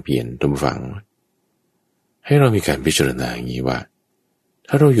ำความเพียรทุกฝังให้เรามีการพิจารณาอย่างนี้ว่า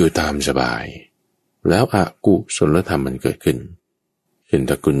ถ้าเราอยู่ตามสบายแล้วอกุศลธรรมมันเกิดขึ้นเช่น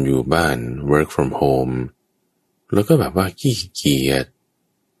ถ้าคุณอยู่บ้าน work from home แล้วก็แบบว่าขี้เกียจ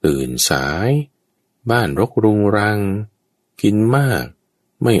ตื่นสายบ้านรกรุงรังกินมาก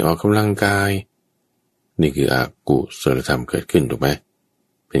ไม่ออกกำลังกายนี่คืออกุศลธรรมเกิดขึ้นถูกไหม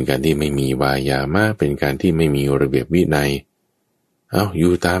เป็นการที่ไม่มีวายามะเป็นการที่ไม่มีระเบียบวินัยอ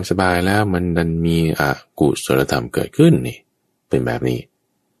ยู่ตามสบายแล้วมันดันมีอกุศลธรรมเกิดขึ้นนี่เป็นแบบนี้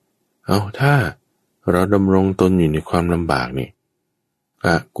ถ้าเราดำรงตนอยู่ในความลำบากนี่อ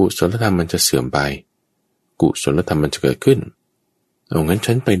กุศลธรรมมันจะเสื่อมไปกุศลธรรมมันจะเกิดขึ้นงั้น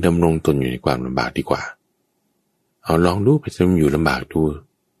ฉันไปดำรงตนอยู่ในความลำบากดีกว่าลองดูไปทำอยู่ลำบากดู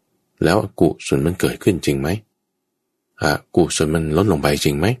แล้วอกุศลมันเกิดขึ้นจริงไหมอกุศลมันลดลงไปจ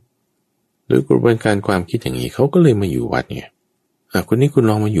ริงไหมโดยกระบวนการความคิดอย่างนี้เขาก็เลยมาอยู่วัดเนี่ยคนนี้คุณ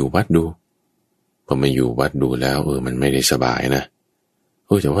ลองมาอยู่วัดดูพอมาอยู่วัดดูแล้วมันไม่ได้สบายนะ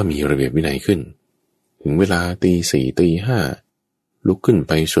แต่ว่ามีระเบียบวินัยขึ้นถึงเวลาตีสี่ตีห้าลุกขึ้นไ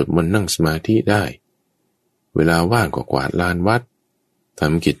ปสวดมนต์นั่งสมาธิได้เวลาว่างก็กวาดลานวัดท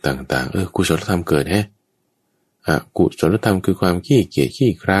ำกิจต่างๆกุศลธรรมเกิดกุศลธรรมคือความขี้เกียจ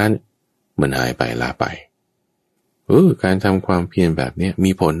ขี้คร้านมันหายไปลาไปการทำความเพียรแบบนี้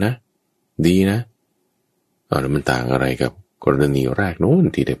มีผลนะดีนะแล้วมันต่างอะไรกับกรณีแรกโน้น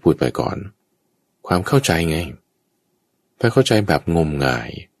ที่ได้พูดไปก่อนความเข้าใจไงถ้าเข้าใจแบบงมงาย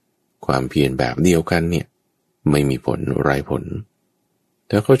ความเพียรแบบเดียวกันเนี่ยไม่มีผลไร้ผลแ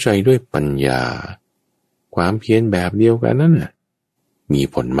ต่เข้าใจด้วยปัญญาความเพียรแบบเดียวกันนั่นน่ะมี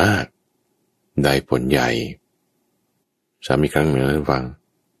ผลมากได้ผลใหญ่ซ้ำอีกครั้งหนึ่งนะฟัง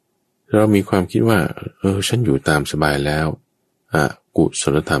เรามีความคิดว่าฉันอยู่ตามสบายแล้วกุศ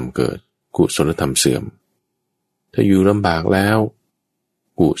ลธรรมเกิดกุศลธรรมเสื่อมถ้าอยู่ลำบากแล้ว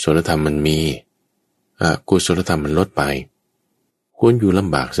กุศลธรรมมันมีกุศลธรรมมันลดไปควรอยู่ล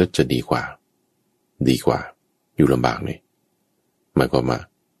ำบากซะจะดีกว่าอยู่ลำบากนี่หมายความว่า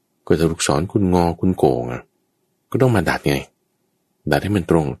ก็ถ้าลูกศรคุณงอคุณโกงก็ต้องมาดัดไงดัดให้มัน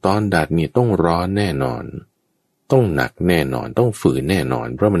ตรงตอนดัดเนี่ยต้องร้อนแน่นอนต้องหนักแน่นอนต้องฝืนแน่นอน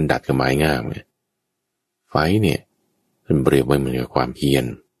เพราะมันดัดกับไม้งามไงไฟเนี่ยมันเปรียบไว้เหมือนกับความเพียร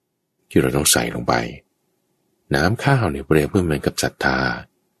ที่เราต้องใส่ลงไปน้ำข้าวเนี่ยเปรียบเหมือนกับศรัทธา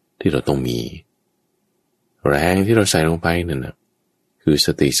ที่เราต้องมีแรงที่เราใส่ลงไปนั่นนะคือส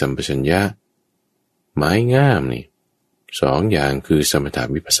ติสัมปชัญญะไม้งามนี่สองอย่างคือสมถะ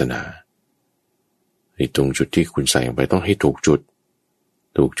วิปัสสนาตรงจุดที่คุณใส่ลงไปต้องให้ถูก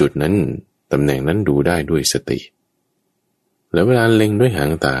จุดนั้นตำแหน่งนั้นดูได้ด้วยสติแล้วเวลาเล็งด้วยหา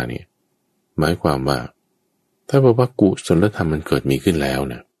งตาเนี่ยหมายความว่าถ้าบอกว่ากุศลธรรมมันเกิดมีขึ้นแล้ว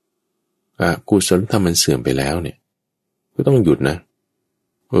นะกุศลธรรมมันเสื่อมไปแล้วเนี่ยก็ต้องหยุดนะ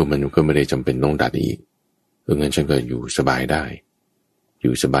มันก็ไม่ได้จำเป็นต้องดัดอีกงั้นฉันก็อยู่สบายได้อ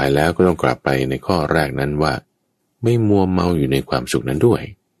ยู่สบายแล้วก็ต้องกลับไปในข้อแรกนั้นว่าไม่มัวเมาอยู่ในความสุขนั้นด้วย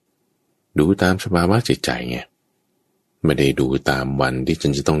ดูตามสภาวะจิตใจไงไม่ได้ดูตามวันที่ฉั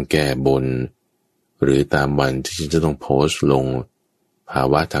นจะต้องแก้บนหรือตามวันที่ฉันจะต้องโพสต์ลงภา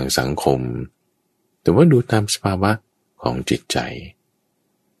วะทางสังคมแต่ว่าดูตามสภาวะของจิตใจ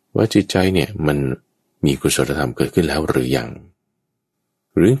ว่าจิตใจเนี่ยมันมีกุศลธรรมเกิดขึ้นแล้วหรือยัง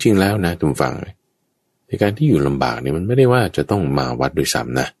หรือจริงๆแล้วนะทุกฝั่งในการที่อยู่ลำบากเนี่ยมันไม่ได้ว่าจะต้องมาวัดโดยซ้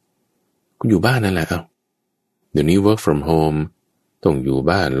ำนะคุณอยู่บ้านนั่นแหละ เดี๋ยวนี้ work from home ต้องอยู่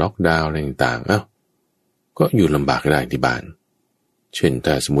บ้านล็อกดาวน์อะไรต่างๆก็อยู่ลำบากได้ที่บ้านเช่น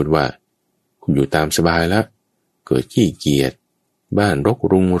ถ้าสมมุติว่าคุณอยู่ตามสบายแล้วเกิดขี้เกียจบ้านรก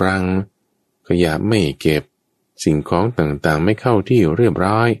รุงรังขยะไม่เก็บสิ่งของต่างๆไม่เข้าที่เรียบ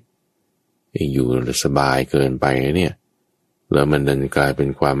ร้อยอยู่สบายเกินไปเนี่ยแล้วมันดันกลายเป็น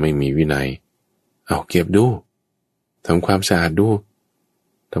ความไม่มีวินัยเอาเก็บดูทำความสะอาดดู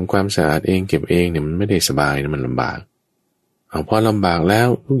ทำความสะอาดเองเก็บเองเนี่ยมันไม่ได้สบายนะมันลำบากเอาพอลำบากแล้ว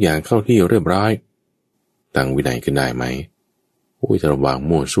ทุกอย่างเข้าที่เรียบร้อยตั้งวินัยขึ้นได้ไหมถ้าระวาง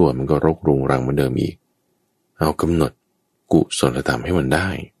มั่วซั่วมันก็รกรุงรังเหมือนเดิมอีกเอากำหนดกุศลธรรมให้มันได้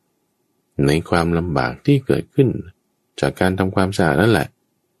ในความลำบากที่เกิดขึ้นจากการทำความสะอาดนั่นแหละ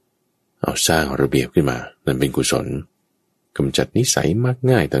เอาสร้างระเบียบขึ้นมานั่นเป็นกุศลกำจัดนิสัยมัก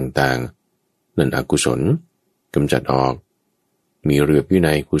ง่ายต่างๆนั่นอกุศลกำจัดออกมีระเบียบวิ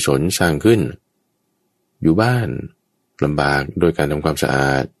นัยกุศลสร้างขึ้นอยู่บ้านลำบากโดยการทำความสะอ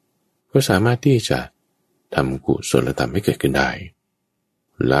าดก็สามารถที่จะทำกุศลธรรมให้เกิดขึ้นได้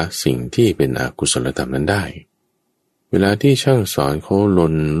ละสิ่งที่เป็นอกุศลธรรมนั้นได้เวลาที่ช่างสอนเขาล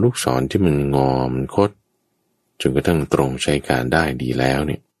นลูกศรที่มันงอมคดจนกระทั่งตรงใช้การได้ดีแล้วเ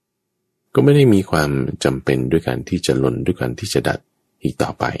นี่ยก็ไม่ได้มีความจำเป็นด้วยการที่จะลนด้วยการที่จะดัดอีกต่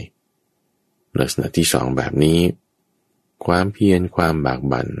อไปลักษณะที่สองแบบนี้ความเพียรความบาก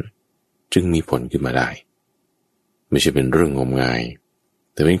บั่นจึงมีผลขึ้นมาได้ไม่ใช่เป็นเรื่องงมงาย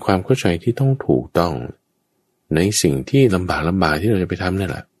แต่เป็นความเข้าใจที่ต้องถูกต้องในสิ่งที่ลำบากที่เราจะไปทำนั่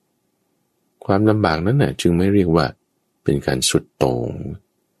นแหละความลำบากนั้นน่ะจึงไม่เรียกว่าเป็นการสุดโต่ง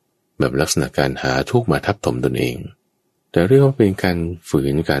แบบลักษณะการหาทุกข์มาทับถมตนเองแต่เรียกว่าเป็นการฝื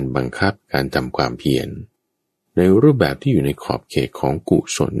นการบังคับการทำความเพียรในรูปแบบที่อยู่ในขอบเขตของกุ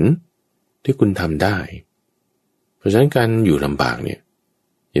ศลที่คุณทำได้เพราะฉะนั้นการอยู่ลำบากเนี่ย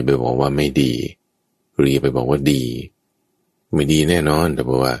อย่าไปบอกว่าไม่ดีหรืออย่าไปบอกว่าดีไม่ดีแน่นอนแต่เพ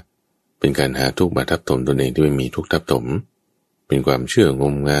ราะว่าเป็นการหาทุกข์มาทับถมตนเองที่ไม่มีทุกข์ทับถมเป็นความเชื่อง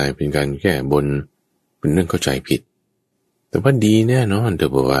มงายเป็นการแก้บนเป็นเรื่องเข้าใจผิดแต่ว่าดีแน่นอนแต่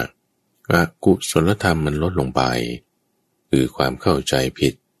บอกว่ากุศลธรรมมันลดลงไปคือความเข้าใจผิ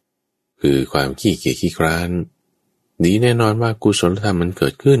ดคือความขี้เกียจขี้คร้านดีแน่นอนว่ากุศลธรรมมันเกิ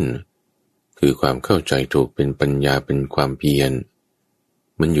ดขึ้นคือความเข้าใจถูกเป็นปัญญาเป็นความเพียร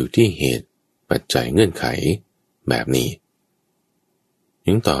มันอยู่ที่เหตุปัจจัยเงื่อนไขแบบนี้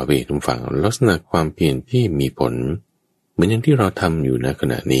ยิ่งต่อไปทุกฝั่งลักษณะความเพียรที่มีผลเหมือนอย่างที่เราทำอยู่ณข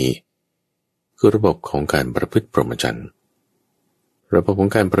ณะนี้คือระบบของการประพฤติพรหมจรรย์ระบบขอ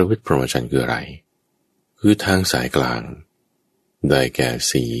งการประพฤติพรหมจรรย์คืออะไรคือทางสายกลางได้แก่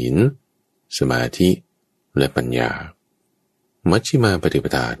ศีลสมาธิและปัญญามัชฌิมาปฏิป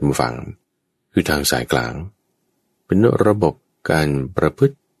ทาทุกฝั่งคือทางสายกลางเป็นระบบการประพฤ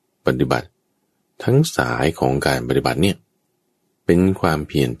ติปฏิบัติทั้งสายของการปฏิบัติเนี่ยเป็นความเ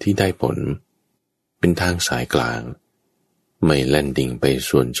พียรที่ได้ผลเป็นทางสายกลางไม่แล่นดิ่งไป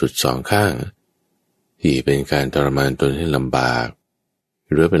ส่วนสุดสองข้างที่เป็นการทรมานตนให้ลำบาก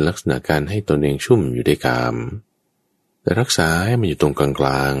หรือเป็นลักษณะการให้ตนเองชุ่มอยู่ด้วยกามแต่รักษาให้มันอยู่ตรงกล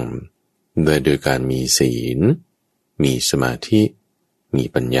างๆโดยการมีศีลมีสมาธิมี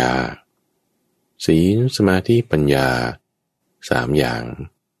ปัญญาศีลสมาธิปัญญาสามอย่าง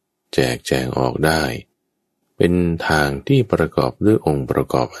แจกแจงออกได้เป็นทางที่ประกอบด้วยองค์ประ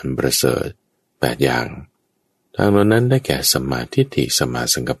กอบอันประเสริฐ8อย่างทางเหล่านั้นได้แก่สัมมาทิฏฐิสัมมา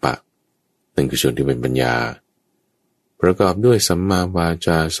สังกัปปะนั่นคือส่วนที่เป็นปัญญาประกอบด้วยสัมมาวาจ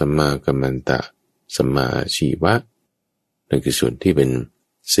าสัมมากัมมันตะสัมมาอาชีวะนั่นคือส่วนที่เป็น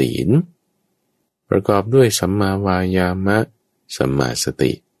ศีลประกอบด้วยสัมมาวายามะสัมมาส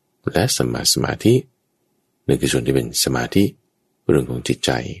ติและสัมมาสมาธินั่นคือส่วนที่เป็นสมาธิเรื่องของจิตใ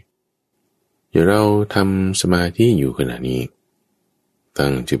จเดี๋ยวเราทำสมาธิอยู่ขณะนี้ตั้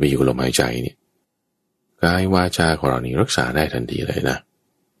งจิตไปอยู่กับลมหายใจเนี่ยกายวาจาของเรานี่รักษาได้ทันทีเลยนะ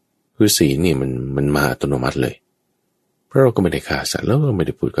คือศีลนี่มันมาอัตโนมัติเลยเพราะเราก็ไม่ได้ฆ่าสัตว์แล้วก็ไม่ไ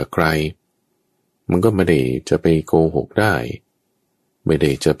ด้พูดกับใครมันก็ไม่ได้จะไปโกหกได้ไม่ได้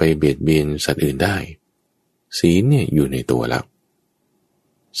จะไปเบียดเบียนสัตว์อื่นได้ศีลเนี่ยอยู่ในตัวแล้ว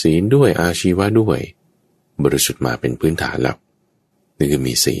ศีลด้วยอาชีวะด้วยบริสุทธิ์มาเป็นพื้นฐานแล้วนี่คือ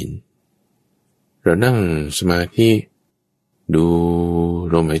มีศีลเรานั่งสมาธิดู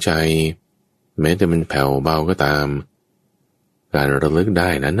ลมหายใจแม้แต่มันแผ่วเบาก็ตามการระลึกได้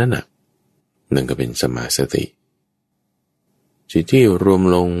นั้นน่ะนั่นก็เป็นสมาสติจิตที่รวม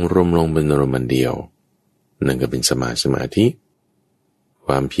ลงเป็นอารมณ์เดียวนั่นก็เป็นสมาธิค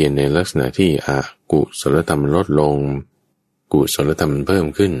วามเพียรในลักษณะที่กุศลธรรมลดลงกุศลธรรมเพิ่ม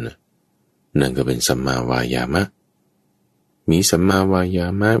ขึ้นนั่นก็เป็นสัมมาวายามะ มีสัมมาวายา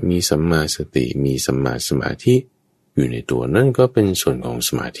มะมีสัมมาสติมีสัมมาสมาธิอยู่ในตัวนั่นก็เป็นส่วนของส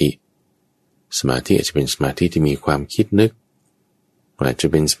มาธิสมาธิอาจจะเป็นสมาธิที่มีความคิดนึกอาจจะ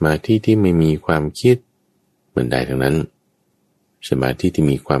เป็นสมาธิที่ไม่มีความคิดมันได้ทั้งนั้นสมาธิที่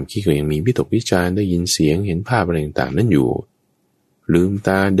มีความคิดก็ยังมีวิตกวิจารได้ยินเสียงเห็นภาพอะไรต่างๆนั่นอยู่ลืมต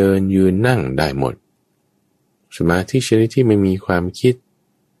าเดินยืนนั่งได้หมดสมาธิชนิดที่ไม่มีความคิด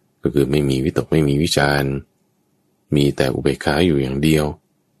ก็คือไม่มีวิตกไม่มีวิจารมีแต่อุเบกขาอยู่อย่างเดียว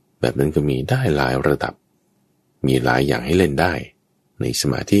แบบนั้นก็มีได้หลายระดับมีหลายอย่างให้เล่นได้ในส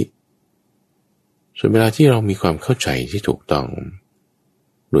มาธิส่วนเวลาที่เรามีความเข้าใจที่ถูกต้อง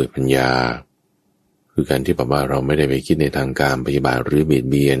ด้วยปัญญาคือการที่แบบว่าเราไม่ได้ไปคิดในทางการปฏิบัติหรือเบียด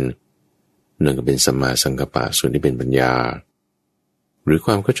เบียนนั่นก็เป็นสัมมาสังกัปปะส่วนที่เป็นปัญญาหรือค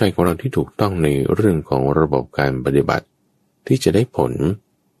วามเข้าใจของเราที่ถูกต้องในเรื่องของระบบการปฏิบัติที่จะได้ผล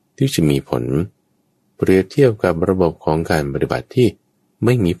ที่จะมีผลเปรียบเทียบกับระบบของการปฏิบัติที่ไ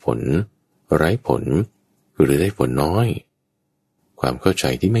ม่มีผลไร้ผลหรือได้ผลน้อยความเข้าใจ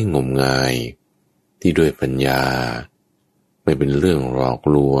ที่ไม่งมงายที่ด้วยปัญญาไม่เป็นเรื่องหลอก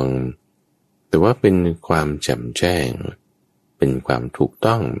ลวงแต่ว่าเป็นความแจ่มแจ้งเป็นความถูก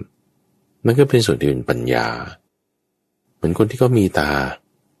ต้องนั่นก็เป็นส่วนที่เป็นปัญญาเหมือนคนที่เขามีตา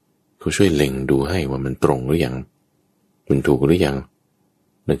เขาช่วยเล็งดูให้ว่ามันตรงหรือยังมันถูกหรือยัง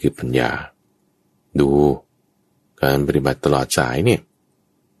นั่นคือปัญญาดูการปฏิบัติตลอดสายเนี่ย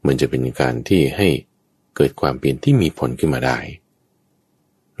มันจะเป็นการที่ให้เกิดความเปลี่ยนที่มีผลขึ้นมาได้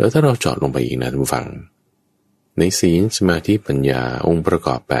แล้วถ้าเราเจาะลงไปอีกนะท่านผู้ฟังในศีลสมาธิปัญญาองค์ประก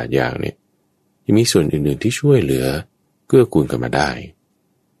อบ8อย่างเนี่ยยังมีส่วนอื่นๆที่ช่วยเหลือเกื้อกูลกันมาได้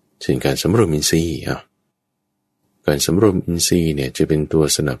เช่นการสำรวมอินทรีย์การสำรวมอินทรีย์เนี่ยจะเป็นตัว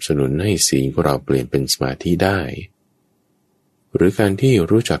สนับสนุนให้ศีลของเราเปลี่ยนเป็นสมาธิได้หรือการที่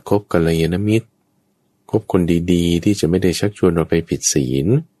รู้จักคบกัลยาณมิตรคบคนดีๆที่จะไม่ได้ชักชวนเราไปผิดศีล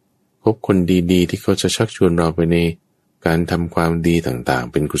คบคนดีๆที่เขาจะชักชวนเราไปในการทำความดีต่าง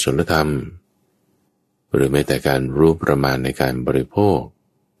ๆเป็นกุศลธรรมหรือแม้แต่การรู้ประมาณในการบริโภค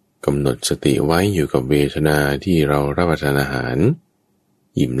กำหนดสติไว้อยู่กับเวทนาที่เรารับประทานอาหาร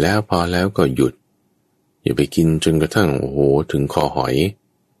อิ่มแล้วพอแล้วก็หยุดอย่าไปกินจนกระทั่งโอ้โหถึงคอหอย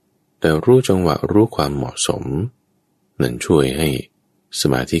แต่รู้จังหวะรู้ความเหมาะสมนั่นช่วยให้ส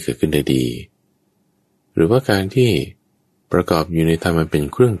มาธิเกิดขึ้นได้ดีหรือว่าการที่ประกอบอยู่ในธรรมมันเป็น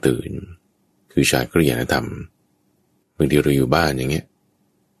เครื่องตื่นคือฌานกัลยาณธรรมบางทีเราอยู่บ้านอย่างเงี้ย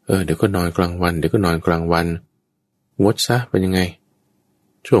เดี๋ยวก็นอนกลางวันเดี๋ยวก็นอนกลางวันงดซะเป็นยังไง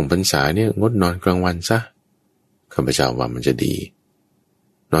ช่วงพรรษาเนี่ยงดนอนกลางวันซะข้าพเจ้าว่ามันจะดี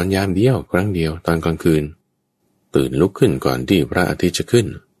นอนยามเดียวครั้งเดียวตอนกลางคืนตื่นลุกขึ้นก่อนที่พระอาทิตย์จะขึ้น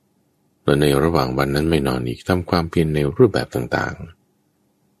แล้วในระหว่างวันนั้นไม่นอนอีกทำความเพียรในรูปแบบต่าง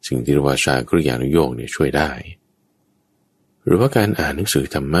ๆสิ่งที่เรียกว่าฌานกัลยาณโยกเนี่ยช่วยได้หรือว่าการอ่านหนังสือ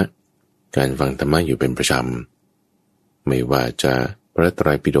ธรรมะการฟังธรรมะอยู่เป็นประจำไม่ว่าจะพระไตร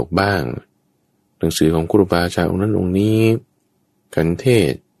ปิฎกบ้างหนังสือของครูบาอาจารย์องค์นั้นองค์นี้กันเท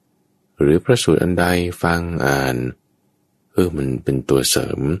ศหรือพระสูตรอันใดฟังอ่านมันเป็นตัวเสริ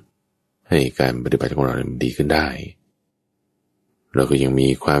มให้การปฏิบัติของเราดีขึ้นได้เราก็ยังมี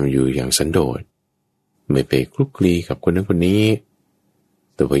ความอยู่อย่างสันโดษไม่ไปคลุกคลีกับคนนั้นคนนี้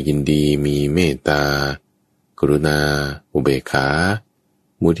แต่ว่ายินดีมีเมตตากรุณาอุเบกขา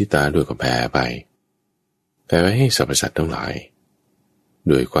มุทิตาด้วยก็แผ่ไปแต่ไว้ให้สรรพสัตว์ทั้งหลาย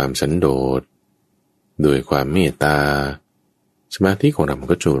ด้วยความสันโดษด้วยความเมตตาสมาธิของเรามัน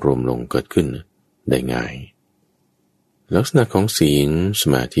ก็จะรวมลงเกิดขึ้นได้ง่ายลักษณะของศีลส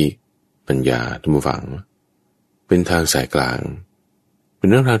มาธิปัญญาธรรมฝังเป็นทางสายกลางเป็น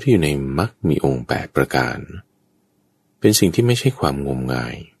เรื่องราวที่อยู่ในมรรคมีองค์8ประการเป็นสิ่งที่ไม่ใช่ความงมงา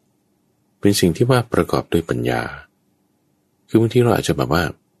ยเป็นสิ่งที่ว่าประกอบด้วยปัญญาคือบางทีเราอาจจะแบบว่า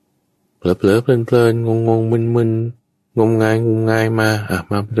เผลอเพลินงงมึนงมงายมา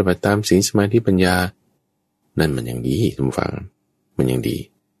ปฏิบัติตามศีลสมาธิปัญญานั่นมันยังดีท่านผู้ฟังมันยังดี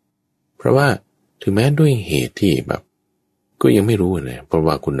เพราะว่าถึงแม้ด้วยเหตุที่แบบก็ยังไม่รู้นะเพราะ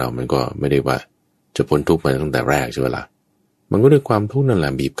ว่าคุณเรามันก็ไม่ได้ว่าจะพ้นทุกข์มาตั้งแต่แรกใช่ไหมล่ะมันก็ด้วยความทุกข์นั่นแหล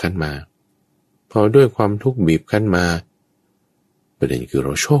ะบีบคั้นมาพอด้วยความทุกข์บีบคั้นมาประเด็นคือเร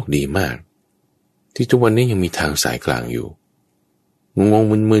าโชคดีมากที่ทุกวันนี้ยังมีทางสายกลางอยู่งง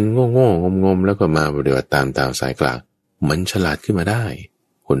มึนๆโง่งมแล้วก็มาปฏิบัติตามทางสายกลางมันฉลาดขึ้นมาได้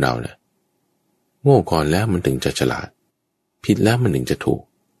คนเราเนี่ยโง่ก่อนแล้วมันถึงจะฉลาดผิดแล้วมันถึงจะถูก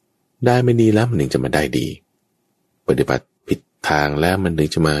ได้ไม่ดีแล้วมันถึงจะมาได้ดีปฏิบัติผิดทางแล้วมันถึง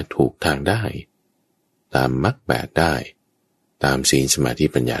จะมาถูกทางได้ตามมรรค8ได้ตามศีลสมาธิ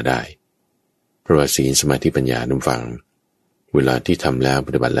ปัญญาได้เพราะว่าศีลสมาธิปัญญานุฟังเวลาที่ทำแล้วป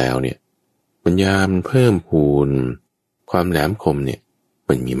ฏิบัติแล้วเนี่ยปัญญามันเพิ่มพูน ความแหลมคมเนี่ย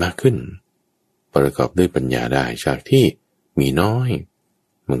มันมีมากขึ้นประกอบด้วยปัญญาได้จากที่มีน้อย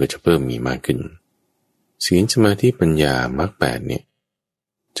มันก็จะเพิ่มมีมากขึ้นศีลสมาธิปัญญามรรคแปดเนี่ย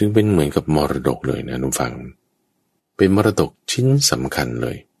จึงเป็นเหมือนกับมรดกเลยนะทุกฟังเป็นมรดกชิ้นสำคัญเล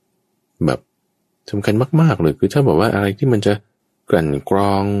ยแบบสำคัญมากๆเลยคือถ้าบอกว่าอะไรที่มันจะกลั่นกร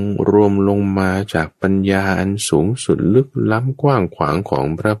องรวมลงมาจากปัญญาอันสูงสุดลึกล้ำกว้างขวางของ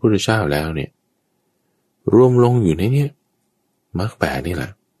พระพุทธเจ้าแล้วเนี่ยรวมลงอยู่ในนี้มรรคแปดนี่แหล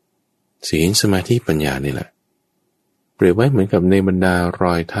ะศีลสมาธิปัญญานี่แหละเปรียบไว้เหมือนกับในบรรดาร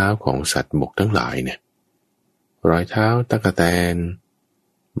อยเท้าของสัตว์บกทั้งหลายเนี่ยรอยเท้าตั๊กแตน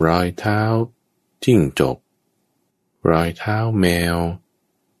รอยเท้าจิ้งจกรอยเท้าแมว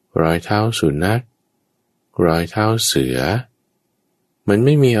รอยเท้าสุนัขรอยเท้าเสือมันไ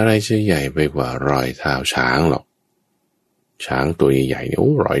ม่มีอะไรจะใหญ่ไปกว่ารอยเท้าช้างหรอกช้างตัวใหญ่ๆเนี่ยโ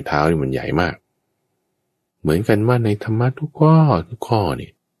อ้รอยเท้านี่มันใหญ่มากเหมือนกันว่าในธรรมะทุกข้อ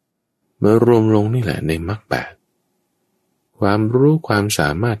นี่มารวมลงนี่แหละในมรรคแปดความรู้ความสา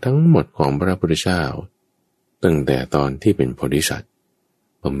มารถทั้งหมดของพระพุทธเจ้าตั้งแต่ตอนที่เป็นโพธิสัตว์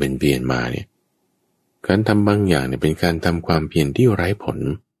บำเพ็ญเพียรมาเนี่ยการทำบางอย่างเนี่ยเป็นการทำความเพียรที่ไร้ผล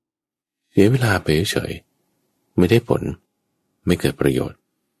เสียเวลาไปเฉยไม่ได้ผลไม่เกิดประโยชน์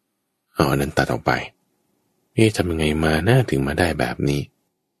เอาอันนั้นตัดออกไปทำยังไงมาน่าถึงมาได้แบบนี้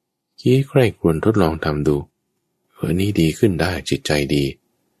คิดใคร่ควรทดลองทำดูนี่ดีขึ้นได้จิตใจดี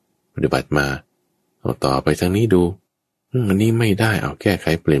ปฏิบัติมาเอาต่อไปทางนี้ดูอันนี้ไม่ได้เอาแก้ไข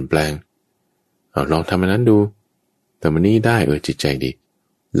เปลี่ยนแปลงเอาลองทำอันนั้นดูแต่มันนี้ได้จิตใจดี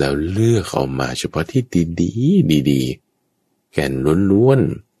แล้วเลือกเอามาเฉพาะที่ดีแก่นล้วน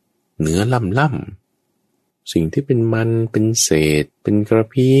ๆเนื้อล่ำสิ่งที่เป็นมันเป็นเศษเป็นกระ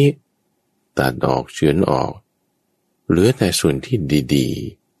พี้ตัดออกเฉือนออกเหลือแต่ส่วนที่ดี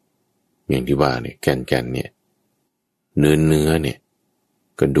ๆอย่างที่ว่าเนี่ยแก่นเนี่ยเนื้อเนี่ย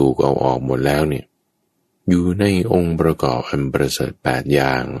กระดูกเอาออกหมดแล้วเนี่ยอยู่ในองค์ประกอบอันประเสริฐ8อย่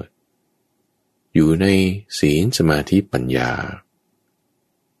างอยู่ในศีลสมาธิปัญญา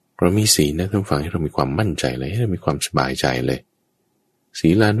เรามีศีลนะท่านฟังให้เรามีความมั่นใจเลยให้เรามีความสบายใจเลยศี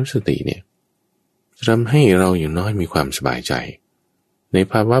ลานุสติเนี่ยจะทำให้เราอย่างน้อยมีความสบายใจใน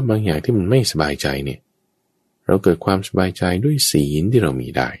ภาวะบางอย่างที่มันไม่สบายใจเนี่ยเราเกิดความสบายใจด้วยศีลที่เรามี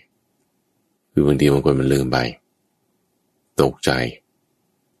ได้คือบางทีบางคนมันลืมไปตกใจ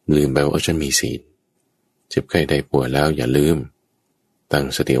ลืมไปว่าฉันมีศีลเจ็บไข้ได้ป่วยแล้วอย่าลืมตั้ง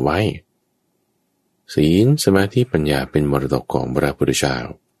สติไว้ศีลสมาธิปัญญาเป็นมรดกของพระพุทธเจ้า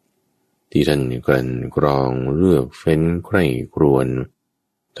ที่ท่านกลั่นกรองเลือกเฟ้นใคร่ครวญ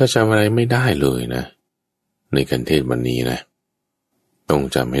ถ้าจำอะไรไม่ได้เลยนะในการเทศน์วันนี้นะต้อง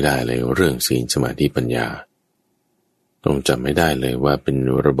จำไม่ได้เลยเรื่องศีลสมาธิปัญญาต้องจำไม่ได้เลยว่าเป็น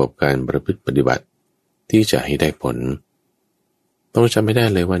ระบบการประพฤติปฏิบัติที่จะให้ได้ผลต้องจำไม่ได้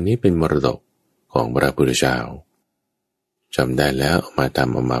เลยว่านี้เป็นมรดกของพระพุทธเจ้าจำได้แล้วเอามาท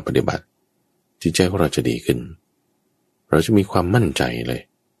ำเอามาปฏิบัติจิตใจของเราจะดีขึ้นเราจะมีความมั่นใจเลย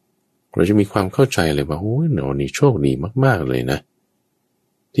เราจะมีความเข้าใจเลยว่าโอ้ยเรานี่โชคดีมากๆเลยนะ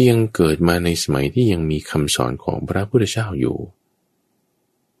ที่ยังเกิดมาในสมัยที่ยังมีคำสอนของพระพุทธเจ้าอยู่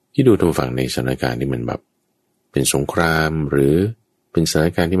ที่ดูทุกฝั่งในสถานการณ์ที่มันแบบเป็นสงครามหรือเป็นสถาน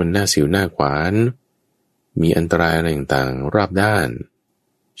การณ์ที่มันน่าสิวหน้าขวานมีอันตรายอะไรต่างๆรอบด้าน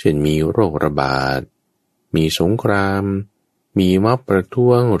เช่นมีโรคระบาดมีสงครามมีม็อบประท้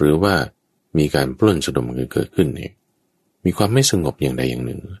วงหรือว่ามีการปล้นสะดมเกิดขึ้นเนี่ยมีความไม่สงบอย่างใดอย่างห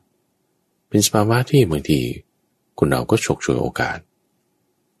นึ่งเป็นสภาวะที่บางทีคนเราก็ฉกฉวยโอก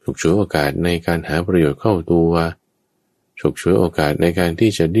าสในการหาประโยชน์เข้าตัวฉกฉวยโอกาสในการ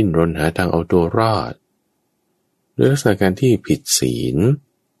ที่จะดิ้นรนหาทางเอาตัวรอดด้วยลักษณะการที่ผิดศีล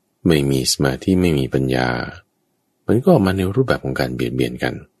ไม่มีสมาธิไม่มีปัญญามันก็ออกมาในรูปแบบของการเบียดเบียนกั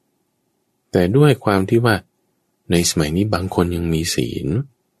นแต่ด้วยความที่ว่าในสมัยนี้บางคนยังมีศีล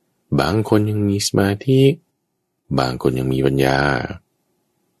บางคนยังมีสมาธิบางคนยังมีปัญญา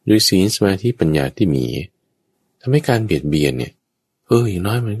ด้วยศีลสมาธิปัญญาที่มีทำให้การเบียดเบียนเนี่ยอย่าง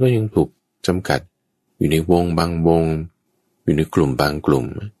น้อยมันก็ยังถูกจำกัดอยู่ในวงบางวงอยู่ในกลุ่มบางกลุ่ม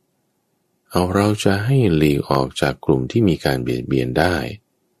เอาเราจะให้หลีกออกจากกลุ่มที่มีการเบียดเบียนได้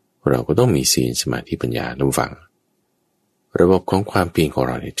เราก็ต้องมีศีลสมาธิปัญญาระวังระบบของความเพียรของเ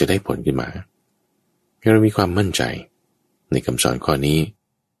ราเนี่ยจะได้ผลขึ้นมาให้เรามีความมั่นใจในคำสอนข้อนี้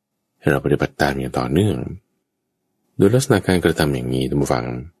ให้เราปฏิบัติตามอย่างต่อเนื่องโดยลักษณะการกระทำอย่างนี้ท่านผู้ฟัง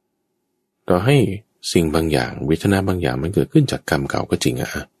ต่อให้สิ่งบางอย่างเวทนาบางอย่างมันเกิดขึ้นจากกรรมเก่าก็จริง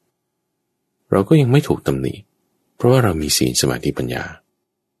เราก็ยังไม่ถูกตำหนิเพราะว่าเรามีศีลสมาธิปัญญา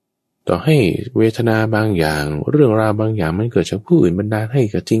ต่อให้เวทนาบางอย่างเรื่องราวบางอย่างมันเกิดจากผู้อื่นบันดาลให้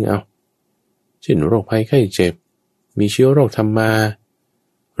ก็จริงเช่นโรคภัยไข้เจ็บ มีเชื้อโรคทำมา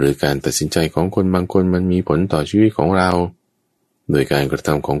หรือการตัดสินใจของคนบางคนมันมีผลต่อชีวิตของเราโดยการกระท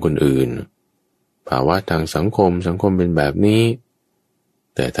ำของคนอื่นภาวะทางสังคมเป็นแบบนี้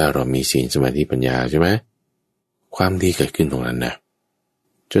แต่ถ้าเรามีศีลสมาธิปัญญาใช่ไหมความดีเกิดขึ้นตรงนั้นนะ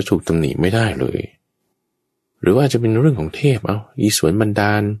จะถูกตำหนิไม่ได้เลยหรือว่าจะเป็นเรื่องของเทพอีสวนบันด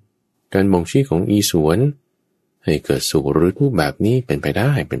าลการบ่งชี้ของอีสวนให้เกิดสุขหรือทุกข์แบบนี้เป็นไปไ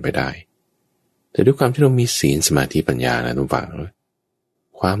ด้แต่ด้วยความที่เรามีศีลสมาธิปัญญานะทุกฝั่ง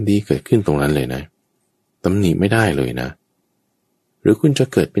ความดีเกิดขึ้นตรงนั้นเลยนะตำหนิไม่ได้เลยนะหรือคุณจะ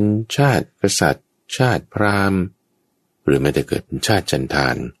เกิดเป็นชาติกษัตริย์ชาติพราหมณ์หรือแม้แต่เกิดเป็นชาติจันทา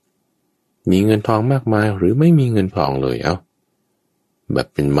นมีเงินทองมากมายหรือไม่มีเงินทองเลยแบบ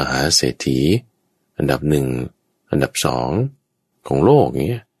เป็นมหาเศรษฐีอันดับหนึ่งอันดับสองของโลกอย่าง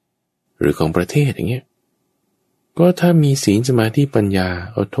เงี้ยหรือของประเทศอย่างเงี้ยก็ถ้ามีศีลสมาธิปัญญา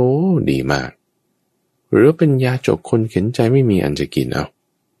โธ่ดีมากหรือเป็นยาจกคนเข็นใจไม่มีอันจะกิน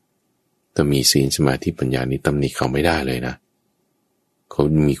แต่มีศีลสมาธิปัญญานี้ตำหนิเขาไม่ได้เลยนะเขา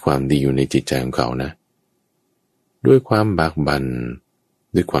มีความดีอยู่ในจิตใจของเขานะด้วยความบากบั่น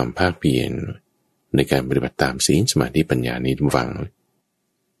ด้วยความภาคเพียรในการปฏิบัติตามศีลสมาธิปัญญานี้ทุกฝัง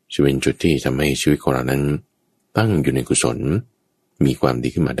จะเป็นจุดที่ทำให้ชีวิตของเรานั้นตั้งอยู่ในกุศลมีความดี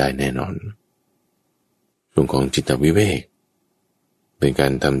ขึ้นมาได้แน่นอนส่วนของจิตวิเวกเป็นกา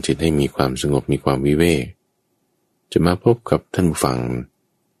รทำจิตให้มีความสงบมีความวิเวกจะมาพบกับท่านผู้ฟัง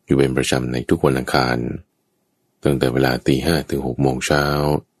อยู่เป็นประจำในทุกวันอังคารตั้งแต่เวลา 5:00 ถึง 6:00 น.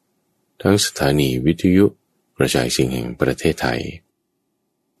ทั้งสถานีวิทยุกระจายเสียงแห่งประเทศไทย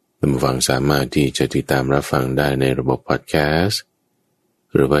ท่านผู้ฟังสามารถที่จะติดตามรับฟังได้ในระบบพอดแคสต์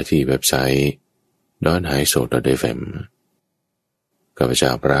หรือว่าที่เว็บไซต์ donhaiso.fm ข้าพเจ้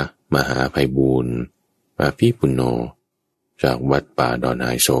าพระมหาไพบูลย์อาภีปุณโญจากวัดป่าดอนไฮ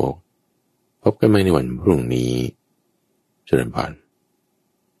โศกพบกันใหม่ในวันพรุ่งนี้เจริญพร